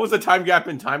 remember, what was the time gap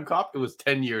in Time Cop? It was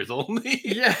 10 years only.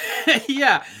 Yeah.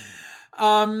 Yeah.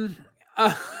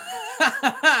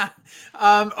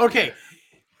 Okay.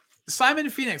 Simon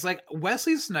Phoenix, like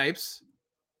Wesley Snipes,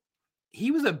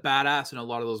 he was a badass in a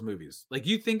lot of those movies. Like,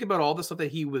 you think about all the stuff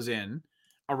that he was in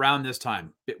around this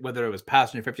time, whether it was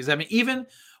Passenger 57, even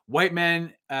White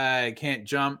Men Can't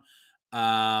Jump,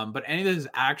 but any of his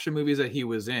action movies that he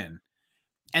was in.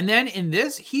 And then in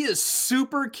this, he is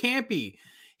super campy.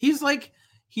 He's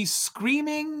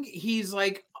screaming. He's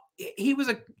like, he was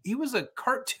a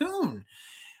cartoon.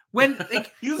 When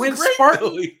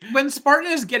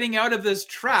Spartan is getting out of this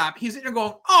trap, he's in there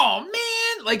going, "Oh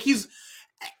man!" Like,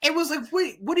 it was like,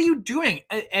 wait, what are you doing?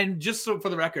 And just so for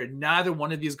the record, neither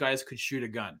one of these guys could shoot a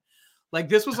gun. Like,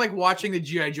 this was like watching the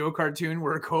G.I. Joe cartoon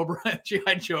where Cobra and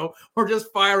G.I. Joe were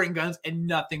just firing guns and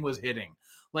nothing was hitting.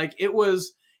 Like,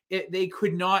 they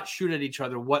could not shoot at each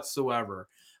other whatsoever.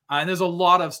 And there's a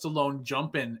lot of Stallone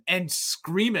jumping and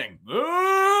screaming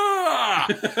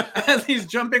as he's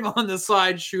jumping on the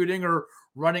side, shooting or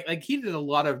running. Like, he did a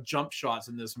lot of jump shots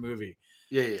in this movie.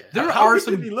 Yeah. How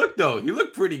did he look, though? He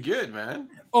looked pretty good, man.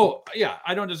 Oh, yeah,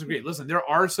 I don't disagree. Listen, there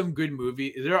are some good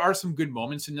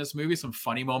moments in this movie, some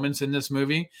funny moments in this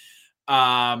movie.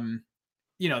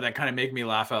 that kind of make me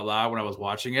laugh out loud when I was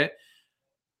watching it.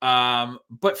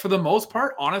 But for the most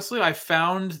part, honestly, I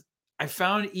found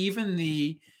even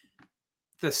the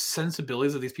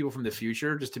sensibilities of these people from the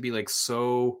future just to be like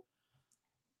so.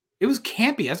 It was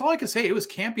campy. That's all I can say. It was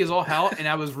campy as all hell, and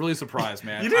I was really surprised,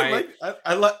 man. You didn't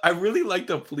I really like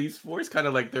the police force, kind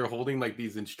of like they're holding like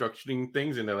these instructing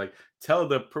things, and they're like, tell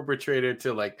the perpetrator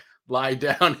to like lie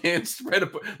down and spread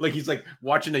like he's like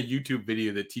watching a YouTube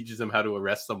video that teaches him how to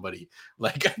arrest somebody.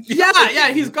 Like he's got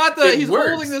he's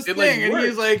holding this thing, and works.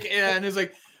 he's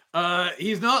like,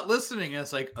 he's not listening. And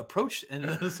it's like, approach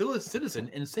a citizen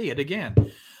and say it again.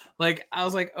 Like I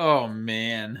was like, oh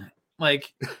man,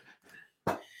 like.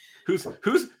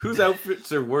 Whose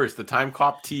outfits are worse, the Time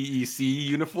Cop TEC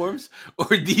uniforms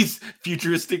or these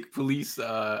futuristic police?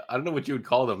 I don't know what you would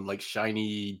call them, like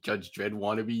shiny Judge Dredd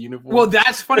wannabe uniforms. Well,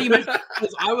 that's funny you mentioned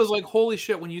because I was like, holy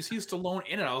shit! When you see Stallone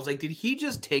in it, I was like, did he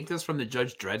just take this from the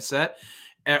Judge Dredd set,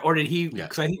 or did he?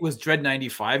 Because I think it was Dredd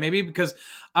 '95, maybe. Because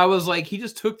I was like, he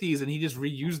just took these and he just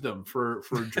reused them for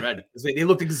Dredd because they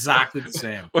looked exactly the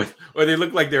same, or they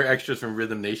look like they're extras from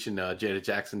Rhythm Nation, Janet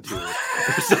Jackson tour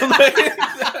or something like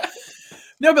that.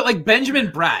 No, but like Benjamin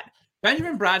Bratt in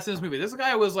this movie. This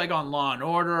guy was like on Law and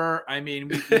Order. I mean,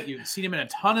 you've seen him in a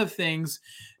ton of things.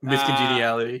 Miss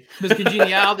Congeniality,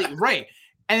 right?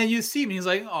 And then you see him, and he's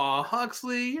like, "Oh,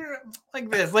 Huxley, you're like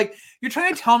this. Like you're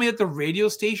trying to tell me that the radio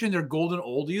station, their golden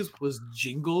oldies, was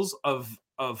jingles of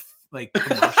like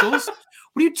commercials?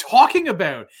 What are you talking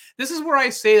about? This is where I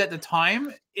say that the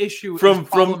time issue from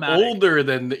older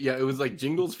than it was like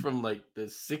jingles from like the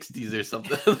 60s or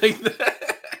something like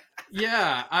that."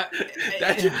 Yeah,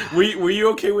 were you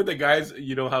okay with the guys?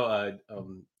 You know how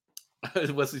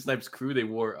Wesley Snipes' crew, they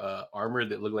wore armor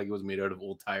that looked like it was made out of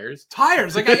old tires.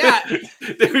 Like yeah,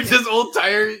 they were just old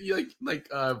tire like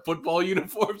football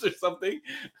uniforms or something.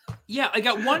 Yeah, like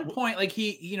at one point, like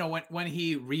he, when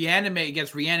he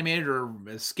gets reanimated or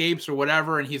escapes or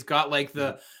whatever, and he's got like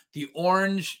the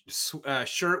orange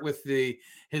shirt with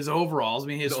his overalls. I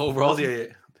mean, his overalls, yeah.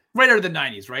 Right out of the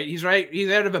 90s, right?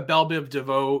 He's out of a Belle Biv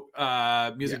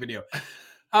DeVoe music video.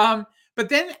 But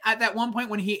then at that one point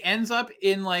when he ends up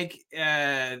in like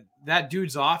that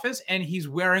dude's office and he's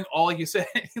wearing all, like you said,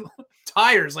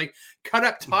 tires, like cut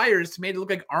up tires to make it look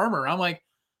like armor. I'm like,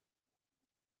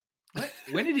 what?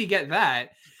 When did he get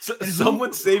that?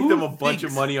 Someone saved him a bunch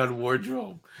of money on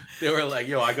wardrobe. They were like,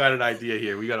 yo, I got an idea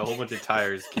here. We got a whole bunch of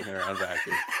tires kicking around back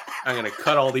here. I'm going to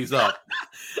cut all these up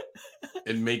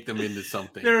and make them into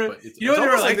something.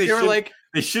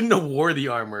 They shouldn't have wore the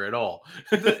armor at all.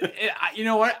 You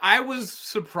know what? I was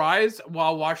surprised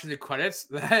while watching the credits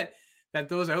that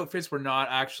those outfits were not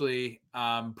actually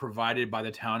provided by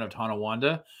the town of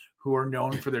Tonawanda, who are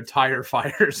known for their tire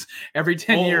fires. Every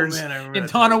 10 years in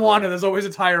Tonawanda, there's always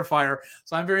a tire fire.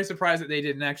 So I'm very surprised that they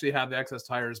didn't actually have the excess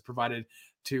tires provided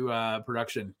to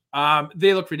production.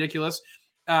 They look ridiculous.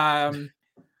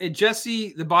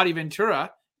 Jesse the Body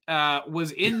Ventura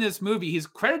was in this movie. He's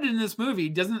credited in this movie.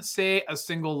 Doesn't say a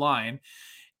single line.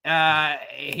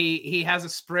 He has a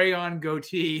spray on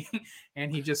goatee,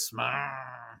 and he just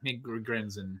he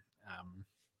grins. And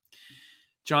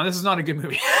John, this is not a good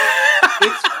movie.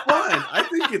 It's fun. I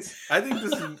think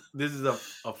this is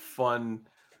a fun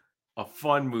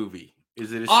movie.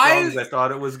 Is it as strong as I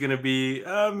thought it was going to be?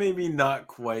 Maybe not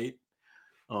quite.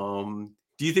 Do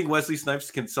you think Wesley Snipes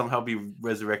can somehow be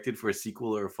resurrected for a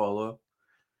sequel or a follow-up?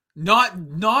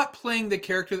 Not playing the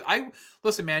character.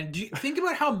 Listen, man. Do you think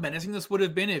about how menacing this would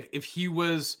have been if he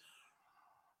was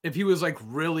like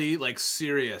really like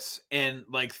serious and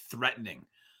like threatening?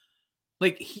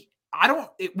 Like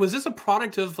was this a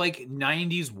product of like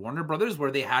 90s Warner Brothers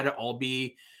where they had to all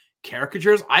be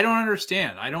caricatures? I don't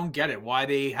understand. I don't get it. Why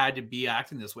they had to be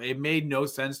acting this way. It made no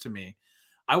sense to me.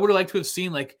 I would have liked to have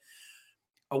seen like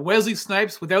a Wesley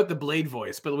Snipes without the Blade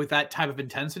voice, but with that type of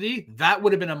intensity. That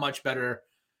would have been a much better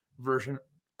version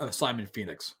of Simon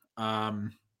Phoenix.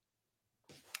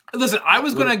 Listen, I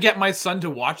was going to get my son to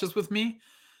watch this with me,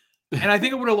 and I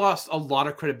think I would have lost a lot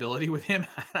of credibility with him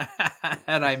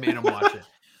had I made him watch it.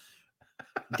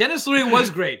 Denis Leary was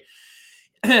great.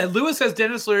 Lewis says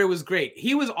Denis Leary was great.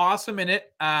 He was awesome in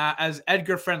it as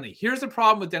Edgar Friendly. Here's the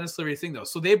problem with Denis Leary's thing, though.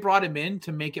 So they brought him in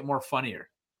to make it more funnier,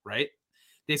 right?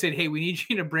 They said, hey, we need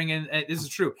you to bring in, this is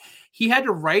true. He had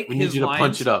to write his lines. We need you to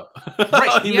punch it up.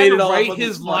 Right. He had to write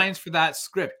his lines for that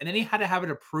script. And then he had to have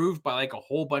it approved by like a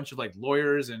whole bunch of like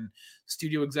lawyers and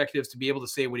studio executives to be able to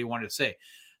say what he wanted to say.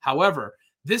 However,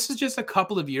 this is just a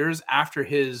couple of years after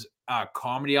his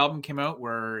comedy album came out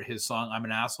where his song I'm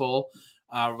an Asshole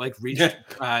reached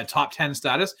top 10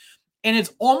 status. And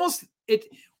it's almost, it's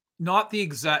not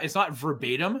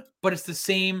verbatim, but it's the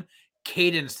same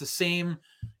cadence, the same,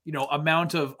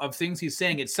 amount of things he's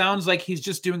saying. It sounds like he's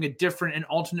just doing a different and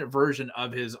alternate version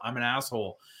of his "I'm an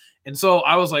asshole," and so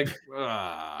I was like,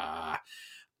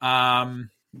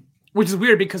 which is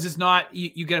weird because it's not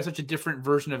you get such a different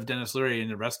version of Dennis Leary in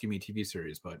the Rescue Me TV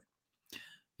series, but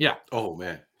yeah. Oh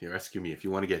man, yeah, Rescue Me. If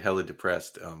you want to get hella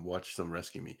depressed, watch some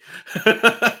Rescue Me.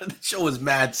 The show is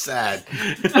mad sad.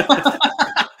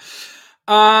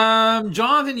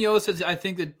 Jonathan Yo says, I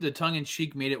think that the tongue in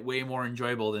cheek made it way more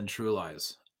enjoyable than True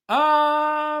Lies.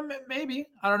 Maybe,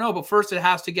 I don't know, but first it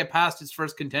has to get past its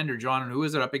first contender. John, and who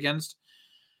is it up against?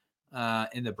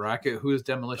 In the bracket, who is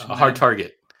Demolition Man? Hard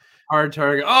Target. Hard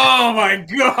Target. Oh my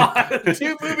god,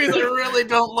 2 movies I really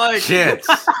don't like. Chance.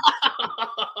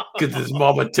 Because his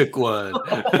mama took one.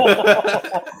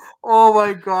 Oh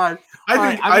my god.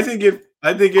 I think it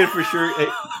for sure. Hey,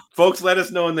 folks, let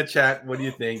us know in the chat. What do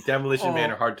you think? Demolition Man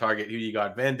or Hard Target? Who you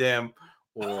got? Van Damme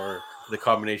or the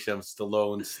combination of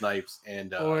Stallone, Snipes,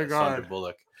 and Sandra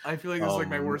Bullock? I feel like this is like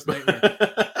my worst nightmare.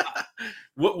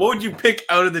 What would you pick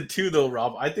out of the two, though,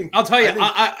 Rob? I'll tell you.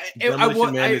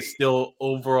 Demolition Man is still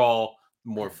overall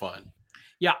more fun.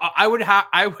 Yeah, I would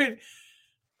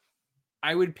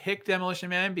pick Demolition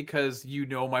Man because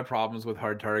my problems with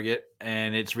Hard Target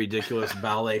and its ridiculous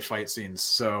ballet fight scenes.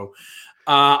 So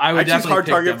I would choose Hard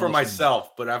Target for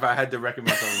myself, but if I had to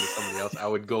recommend something to somebody else, I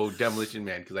would go Demolition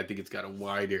Man because I think it's got a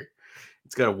wider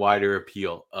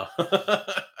appeal.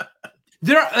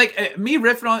 There are me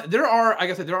riffing on. There are, like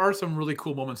I said, there are some really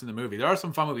cool moments in the movie. There are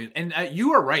some fun movies, and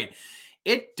you are right.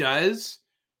 It does.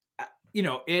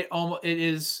 It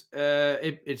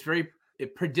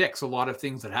predicts a lot of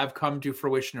things that have come to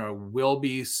fruition or will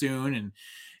be soon. And,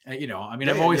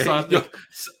 I've always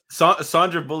thought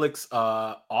Sandra Bullock's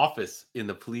office in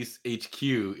the police HQ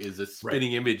is a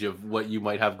spinning image of what you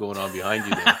might have going on behind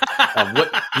you there.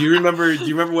 What do you remember? Do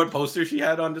you remember what poster she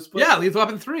had on display? Yeah, Lethal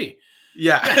Weapon 3.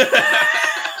 Yeah.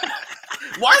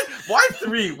 Why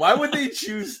 3? Why would they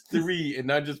choose 3 and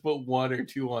not just put 1 or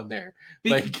 2 on there?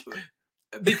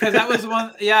 Because that was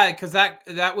one, because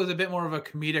that was a bit more of a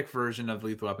comedic version of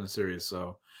Lethal Weapon series.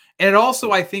 So, and it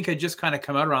also, I think, had just kind of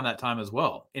come out around that time as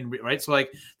well. Right, so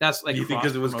that's like you think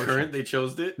because it was current, they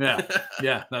chose it.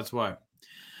 Yeah, that's why.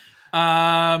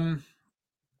 So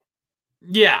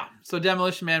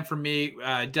Demolition Man for me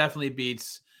definitely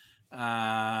beats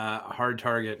Hard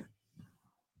Target.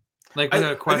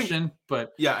 Without a question,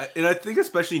 but yeah, and I think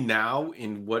especially now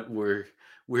in what we're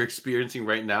experiencing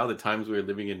right now, the times we're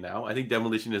living in now, I think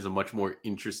Demolition is a much more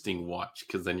interesting watch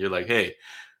because then you're like, hey,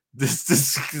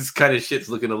 this kind of shit's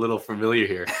looking a little familiar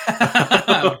here.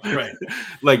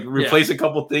 Right. Replace a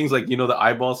couple things, the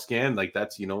eyeball scan,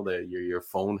 that's your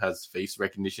phone has face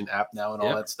recognition app now and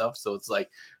all that stuff. So it's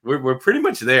like we're pretty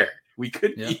much there. We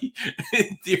could be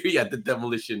in theory at the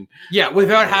Demolition. Yeah,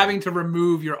 without having to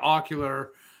remove your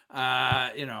ocular your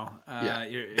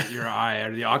eye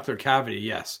or the ocular cavity.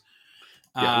 Yes.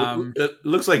 It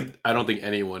looks like I don't think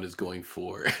anyone is going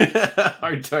for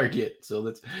Hard Target. So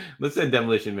let's say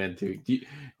Demolition Man 2. Do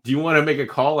you want to make a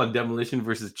call on Demolition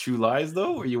versus True Lies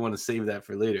though, or you want to save that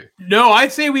for later? No,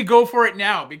 I'd say we go for it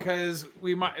now because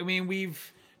we might. I mean,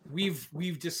 we've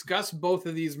discussed both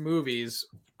of these movies.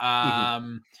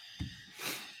 I'm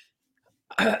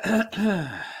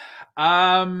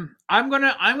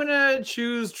gonna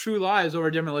choose True Lies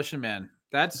over Demolition Man.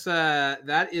 That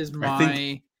is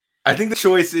my. I think the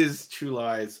choice is True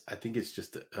Lies. I think it's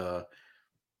just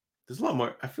there's a lot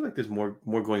more. I feel like there's more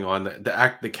going on.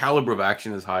 The caliber of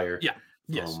action is higher. Yeah.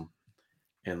 Yes.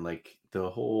 And the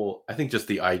whole, I think just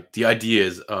the idea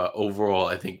is overall,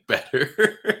 I think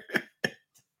better.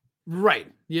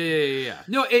 Right. Yeah.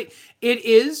 No, it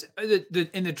is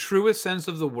in the truest sense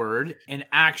of the word an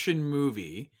action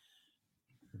movie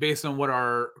based on what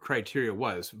our criteria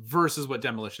was versus what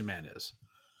Demolition Man is.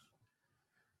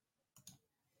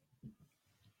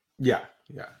 Yeah.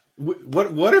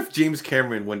 What if James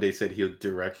Cameron one day said he'll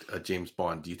direct a James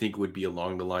Bond? Do you think it would be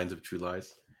along the lines of True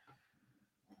Lies?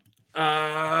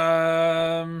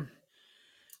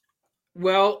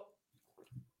 Well,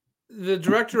 the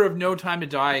director of No Time to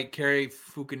Die, Cary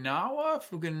Fukunaga,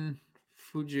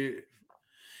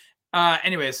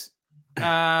 anyways,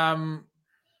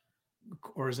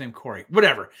 or his name Corey,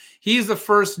 whatever. He's the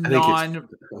first I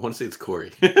want to say it's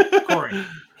Corey. Corey.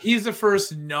 He's the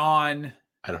first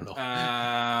I don't know.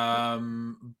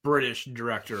 British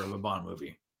director of a Bond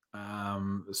movie.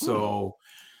 All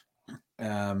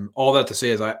that to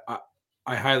say is I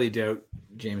highly doubt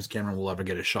James Cameron will ever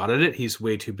get a shot at it. He's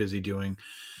way too busy doing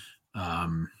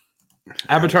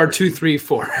Avatar 2, 3,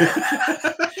 4.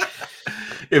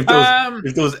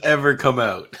 if those ever come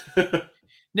out.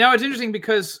 Now it's interesting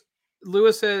because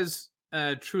Lewis says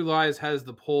True Lies has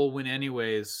the poll win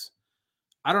anyways.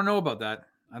 I don't know about that.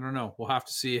 I don't know. We'll have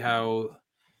to see how.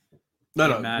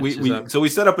 No. We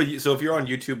set up so if you're on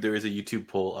YouTube, there is a YouTube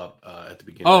poll up at the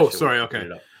beginning. Oh, sorry. Okay.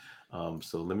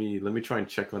 So let me try and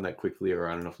check on that quickly, or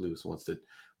I don't know if Lewis wants to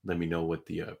let me know what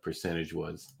the percentage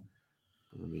was.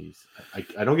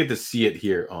 I don't get to see it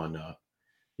here on.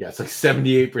 Yeah, it's like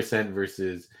 78%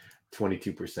 versus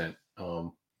 22%.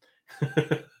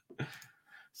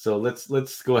 So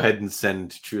let's go ahead and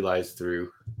send True Lies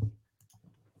through.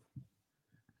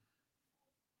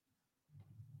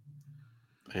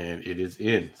 And it is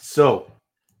in. So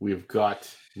we've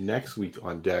got next week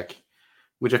on deck,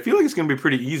 which I feel like is going to be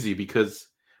pretty easy because,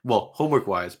 well, homework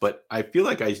wise, but I feel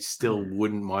like I still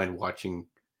wouldn't mind watching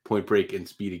Point Break and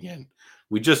Speed again.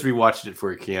 We just rewatched it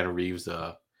for Keanu Reeves.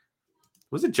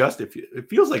 Was it just? It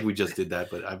feels like we just did that,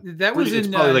 but it's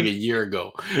probably like a year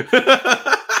ago.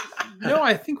 No,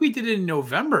 I think we did it in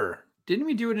November. Didn't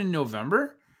we do it in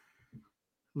November?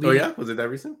 Oh yeah, was it that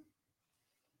recent?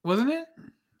 Wasn't it?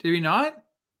 Did we not?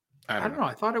 I don't know.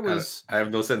 I thought it was. I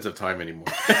have no sense of time anymore.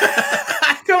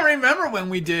 I don't remember when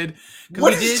we did.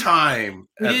 What is time?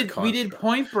 We did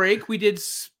Point Break. We did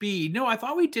Speed. No, I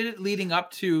thought we did it leading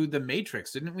up to The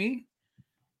Matrix, didn't we?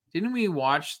 Didn't we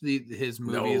watch his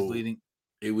movies leading?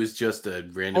 It was just a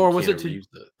random. Or was it to?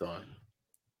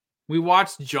 We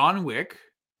watched John Wick.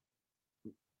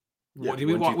 Yeah, what did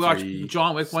we watch? We watched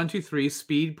John Wick 1, 2, 3,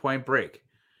 Speed, Point Break.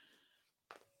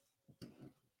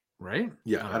 Right?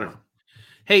 Yeah, I don't know.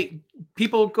 Hey,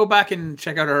 people, go back and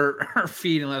check out our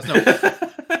feed and let us know.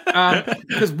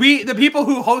 Because the people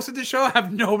who hosted the show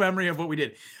have no memory of what we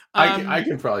did. I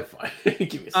can probably find it.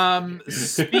 Give me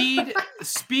a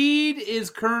Speed is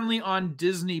currently on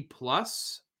Disney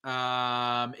Plus.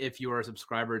 If you are a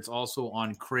subscriber, it's also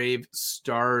on Crave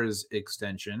Stars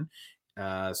extension.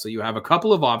 So you have a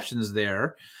couple of options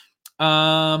there.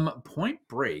 Point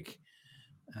Break.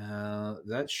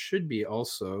 That should be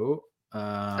also.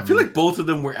 I feel like both of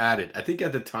them were added. I think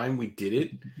at the time we did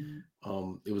it,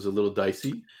 it was a little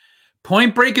dicey.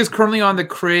 Point Break is currently on the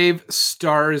Crave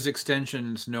Stars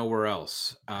extensions, nowhere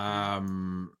else.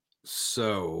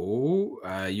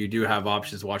 So you do have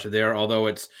options to watch it there. Although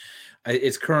it's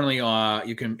currently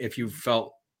you can, if you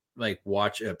felt like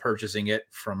purchasing it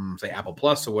from say Apple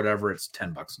Plus or whatever, it's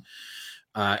 $10.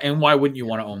 And why wouldn't you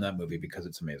want to own that movie? Because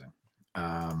it's amazing.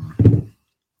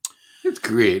 It's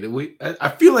great. I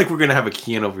feel like we're gonna have a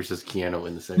Keanu versus Keanu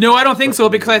in the same. No, I don't think so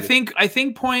because I think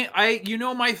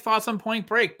my thoughts on Point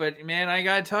Break, but man, I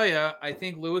gotta tell you, I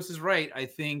think Lewis is right. I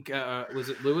think was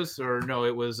it Lewis or no?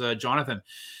 It was Jonathan.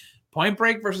 Point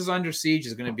Break versus Under Siege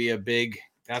is going to be a big.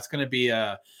 That's going to be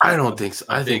a. I don't think so.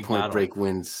 I think Point Break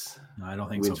wins. No, I don't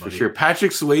think so, for sure.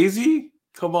 Patrick Swayze,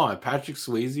 come on, Patrick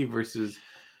Swayze versus.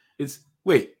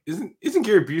 Isn't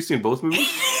Gary Busey in both movies?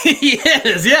 He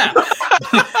is, yeah.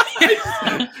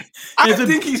 I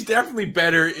think he's definitely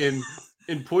better in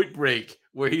Point Break,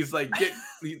 where he's like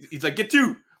get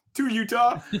two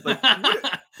Utah.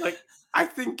 Like I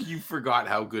think you forgot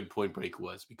how good Point Break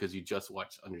was because you just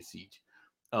watched Under Siege.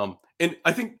 And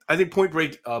I think Point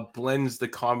Break blends the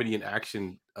comedy and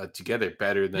action together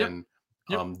better than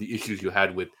the issues you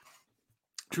had with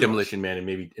Demolition Man and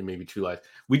maybe True Lies.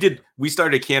 We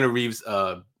started Keanu Reeves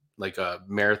like a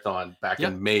marathon back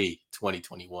in May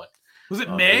 2021. Was it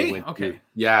May? Okay.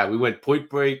 We went Point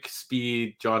Break,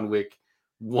 Speed, John Wick,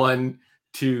 1,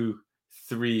 2,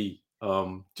 3.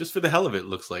 Just for the hell of it,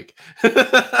 looks like.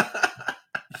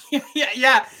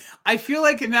 Yeah. I feel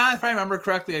like now, if I remember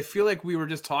correctly, I feel like we were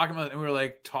just talking about, and we were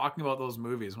like talking about those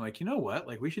movies. I'm like, you know what?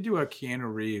 Like, we should do a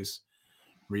Keanu Reeves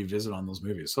revisit on those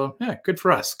movies. So yeah, good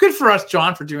for us. Good for us,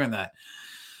 John, for doing that.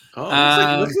 Oh,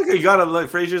 looks like you got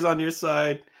Fraser's on your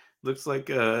side. Looks like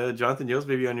Jonathan Yost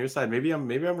maybe on your side. Maybe I'm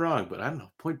wrong, but I don't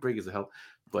know. Point Break is a hell.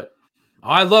 But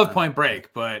I love Point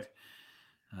Break, but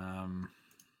yeah.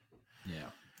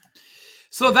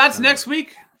 So that's next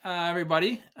week,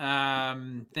 everybody.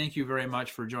 Thank you very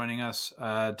much for joining us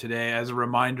today. As a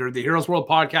reminder, the Heroes World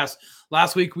podcast.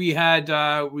 Last week we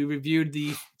reviewed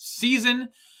the season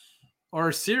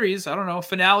or series, I don't know,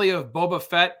 finale of Boba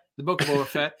Fett, the Book of Boba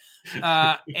Fett,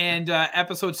 and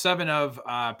episode 7 of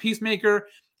Peacemaker.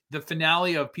 The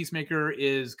finale of Peacemaker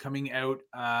is coming out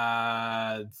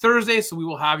Thursday, so we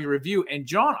will have your review. And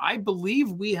John, I believe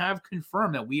we have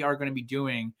confirmed that we are going to be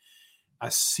doing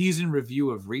a season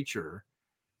review of Reacher.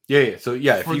 Yeah. So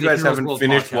if you guys haven't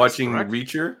finished watching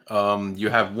Reacher, you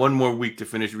have one more week to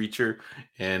finish Reacher,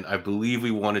 and I believe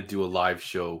we want to do a live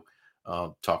show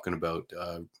talking about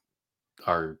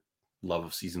our love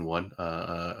of season 1.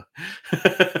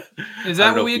 Is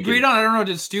that what we agreed on? I don't know.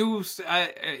 Did Stu?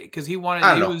 Because he wanted.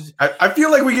 I don't know. I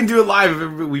feel like we can do it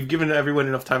live. We've given everyone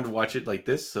enough time to watch it like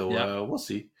this, so we'll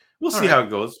see. We'll see how it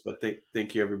goes. But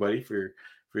thank you everybody for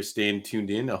staying tuned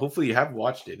in. Hopefully you have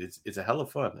watched it. It's a hell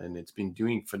of fun, and it's been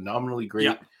doing phenomenally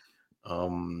great.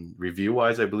 Review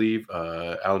wise, I believe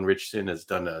Alan Richardson has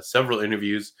done several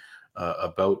interviews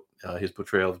about his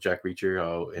portrayal of Jack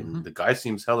Reacher, and the guy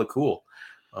seems hella cool.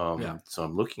 So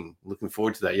I'm looking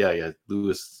forward to that. Yeah.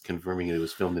 Lewis confirming it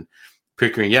was filmed in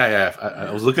Pickering.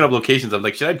 I was looking up locations. I'm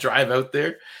like, should I drive out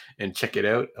there and check it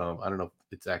out? I don't know if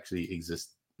it's actually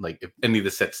exists, like if any of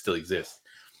the sets still exist,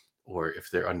 or if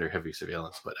they're under heavy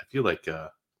surveillance. But I feel like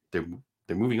they're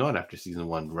moving on after season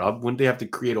 1. Rob, wouldn't they have to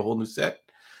create a whole new set?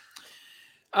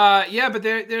 Yeah, but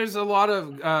there's a lot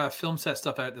of film set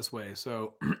stuff out this way.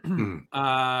 So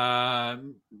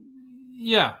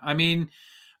yeah, I mean,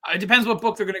 it depends what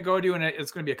book they're going to go to, and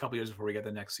it's going to be a couple years before we get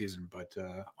the next season. But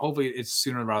hopefully, it's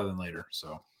sooner rather than later.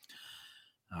 So,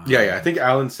 I think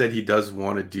Alan said he does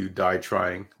want to do Die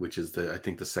Trying, which is I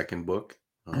think the second book.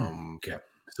 Okay,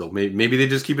 so maybe they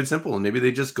just keep it simple, and maybe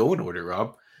they just go in order.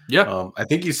 Rob, yeah, I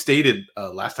think you stated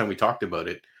last time we talked about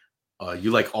it. You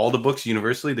like all the books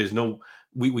universally. There's no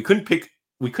we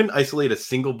couldn't isolate a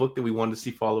single book that we wanted to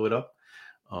see follow it up.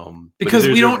 Because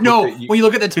we don't know when you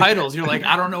look at the titles, you're like,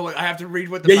 I don't know what I have to read.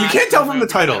 What the you can't tell from the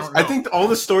titles. I think all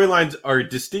the storylines are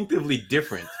distinctively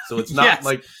different, so it's not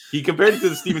like he compared it to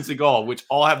the Steven Seagal, which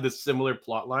all have the similar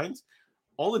plot lines.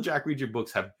 All the Jack Reacher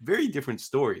books have very different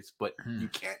stories, but you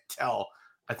can't tell.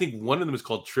 I think one of them is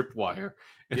called Tripwire,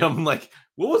 and I'm like,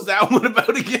 what was that one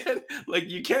about again? Like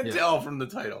you can't tell from the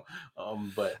title.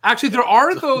 But actually,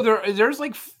 there's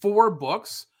like 4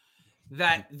 books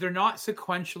that they're not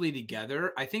sequentially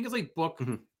together. I think it's like book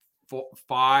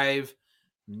 5,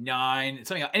 9,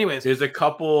 something else. Anyways, there's a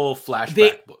couple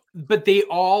flashback books, but they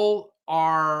all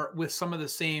are with some of the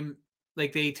same.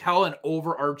 Like they tell an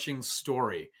overarching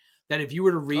story that if you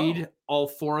were to read all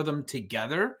 4 of them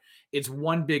together, it's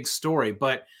one big story.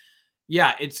 But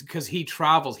yeah, it's because he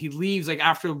travels. He leaves like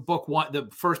after book 1, the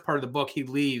first part of the book. He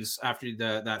leaves after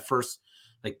that first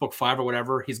like book 5 or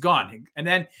whatever. He's gone, and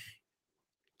then.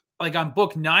 Like on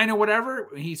book 9 or whatever,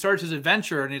 he starts his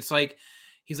adventure, and it's like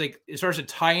it starts to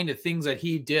tie into things that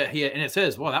he did. And it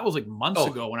says, "Well, that was like months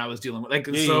ago when I was dealing with like."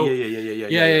 Some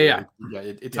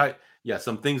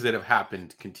things that have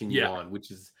happened continue on,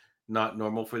 which is not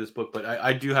normal for this book. But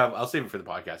I do have. I'll save it for the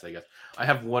podcast, I guess. I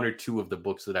have 1 or 2 of the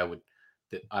books that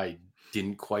I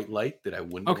didn't quite like that I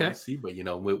wouldn't want to see, but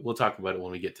we'll talk about it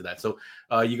when we get to that. So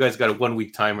you guys got a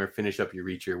 1-week timer. Finish up your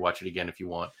Reacher, watch it again if you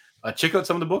want. Check out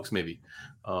some of the books, maybe.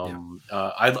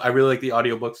 I really like the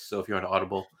audiobooks, so if you're on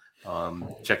Audible,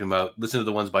 check them out. Listen to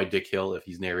the ones by Dick Hill. If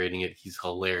he's narrating it, he's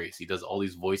hilarious. He does all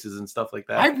these voices and stuff like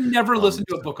that. I've never listened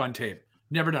to a book on tape.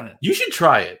 Never done it. You should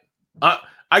try it.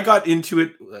 I got into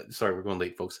it. Sorry, we're going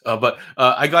late, folks. But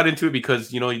I got into it because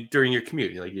during your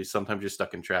commute, like sometimes you're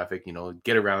stuck in traffic.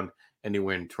 Get around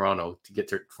anywhere in Toronto to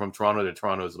get from Toronto to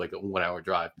Toronto is like a 1-hour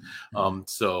drive.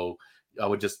 So I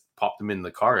would just pop them in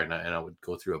the car and I would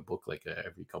go through a book like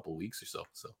every couple of weeks or so.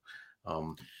 So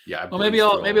well, maybe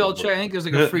I'll check. I think there's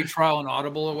like a free trial on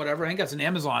Audible or whatever. I think that's an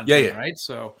Amazon thing, right?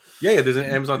 So there's an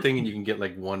Amazon thing, and you can get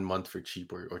like 1 month for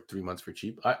cheap or 3 months for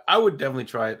cheap. I would definitely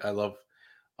try it. I love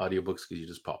audiobooks because you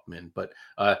just pop them in. But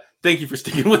thank you for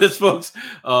sticking with us, folks.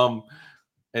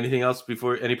 Anything else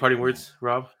before any parting words,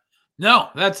 Rob? No,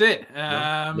 that's it.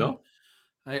 No?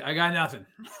 I got nothing.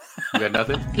 You got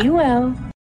nothing? Be well.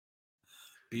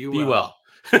 Be well.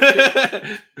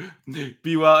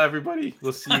 Be well, everybody.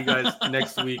 We'll see you guys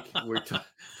next week.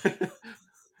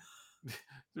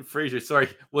 Fraser, sorry.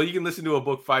 Well, you can listen to a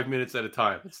book 5 minutes at a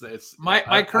time. It's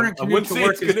my current commute to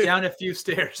work is down a few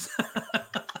stairs.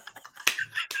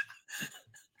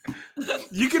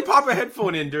 You can pop a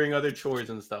headphone in during other chores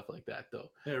and stuff like that, though.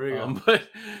 There we go. But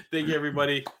thank you,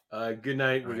 everybody. Good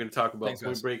night. We're going to talk about Thanks,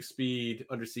 Point Break, Speed,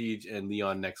 Under Siege, and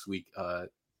Leon next week.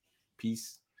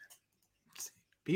 Peace.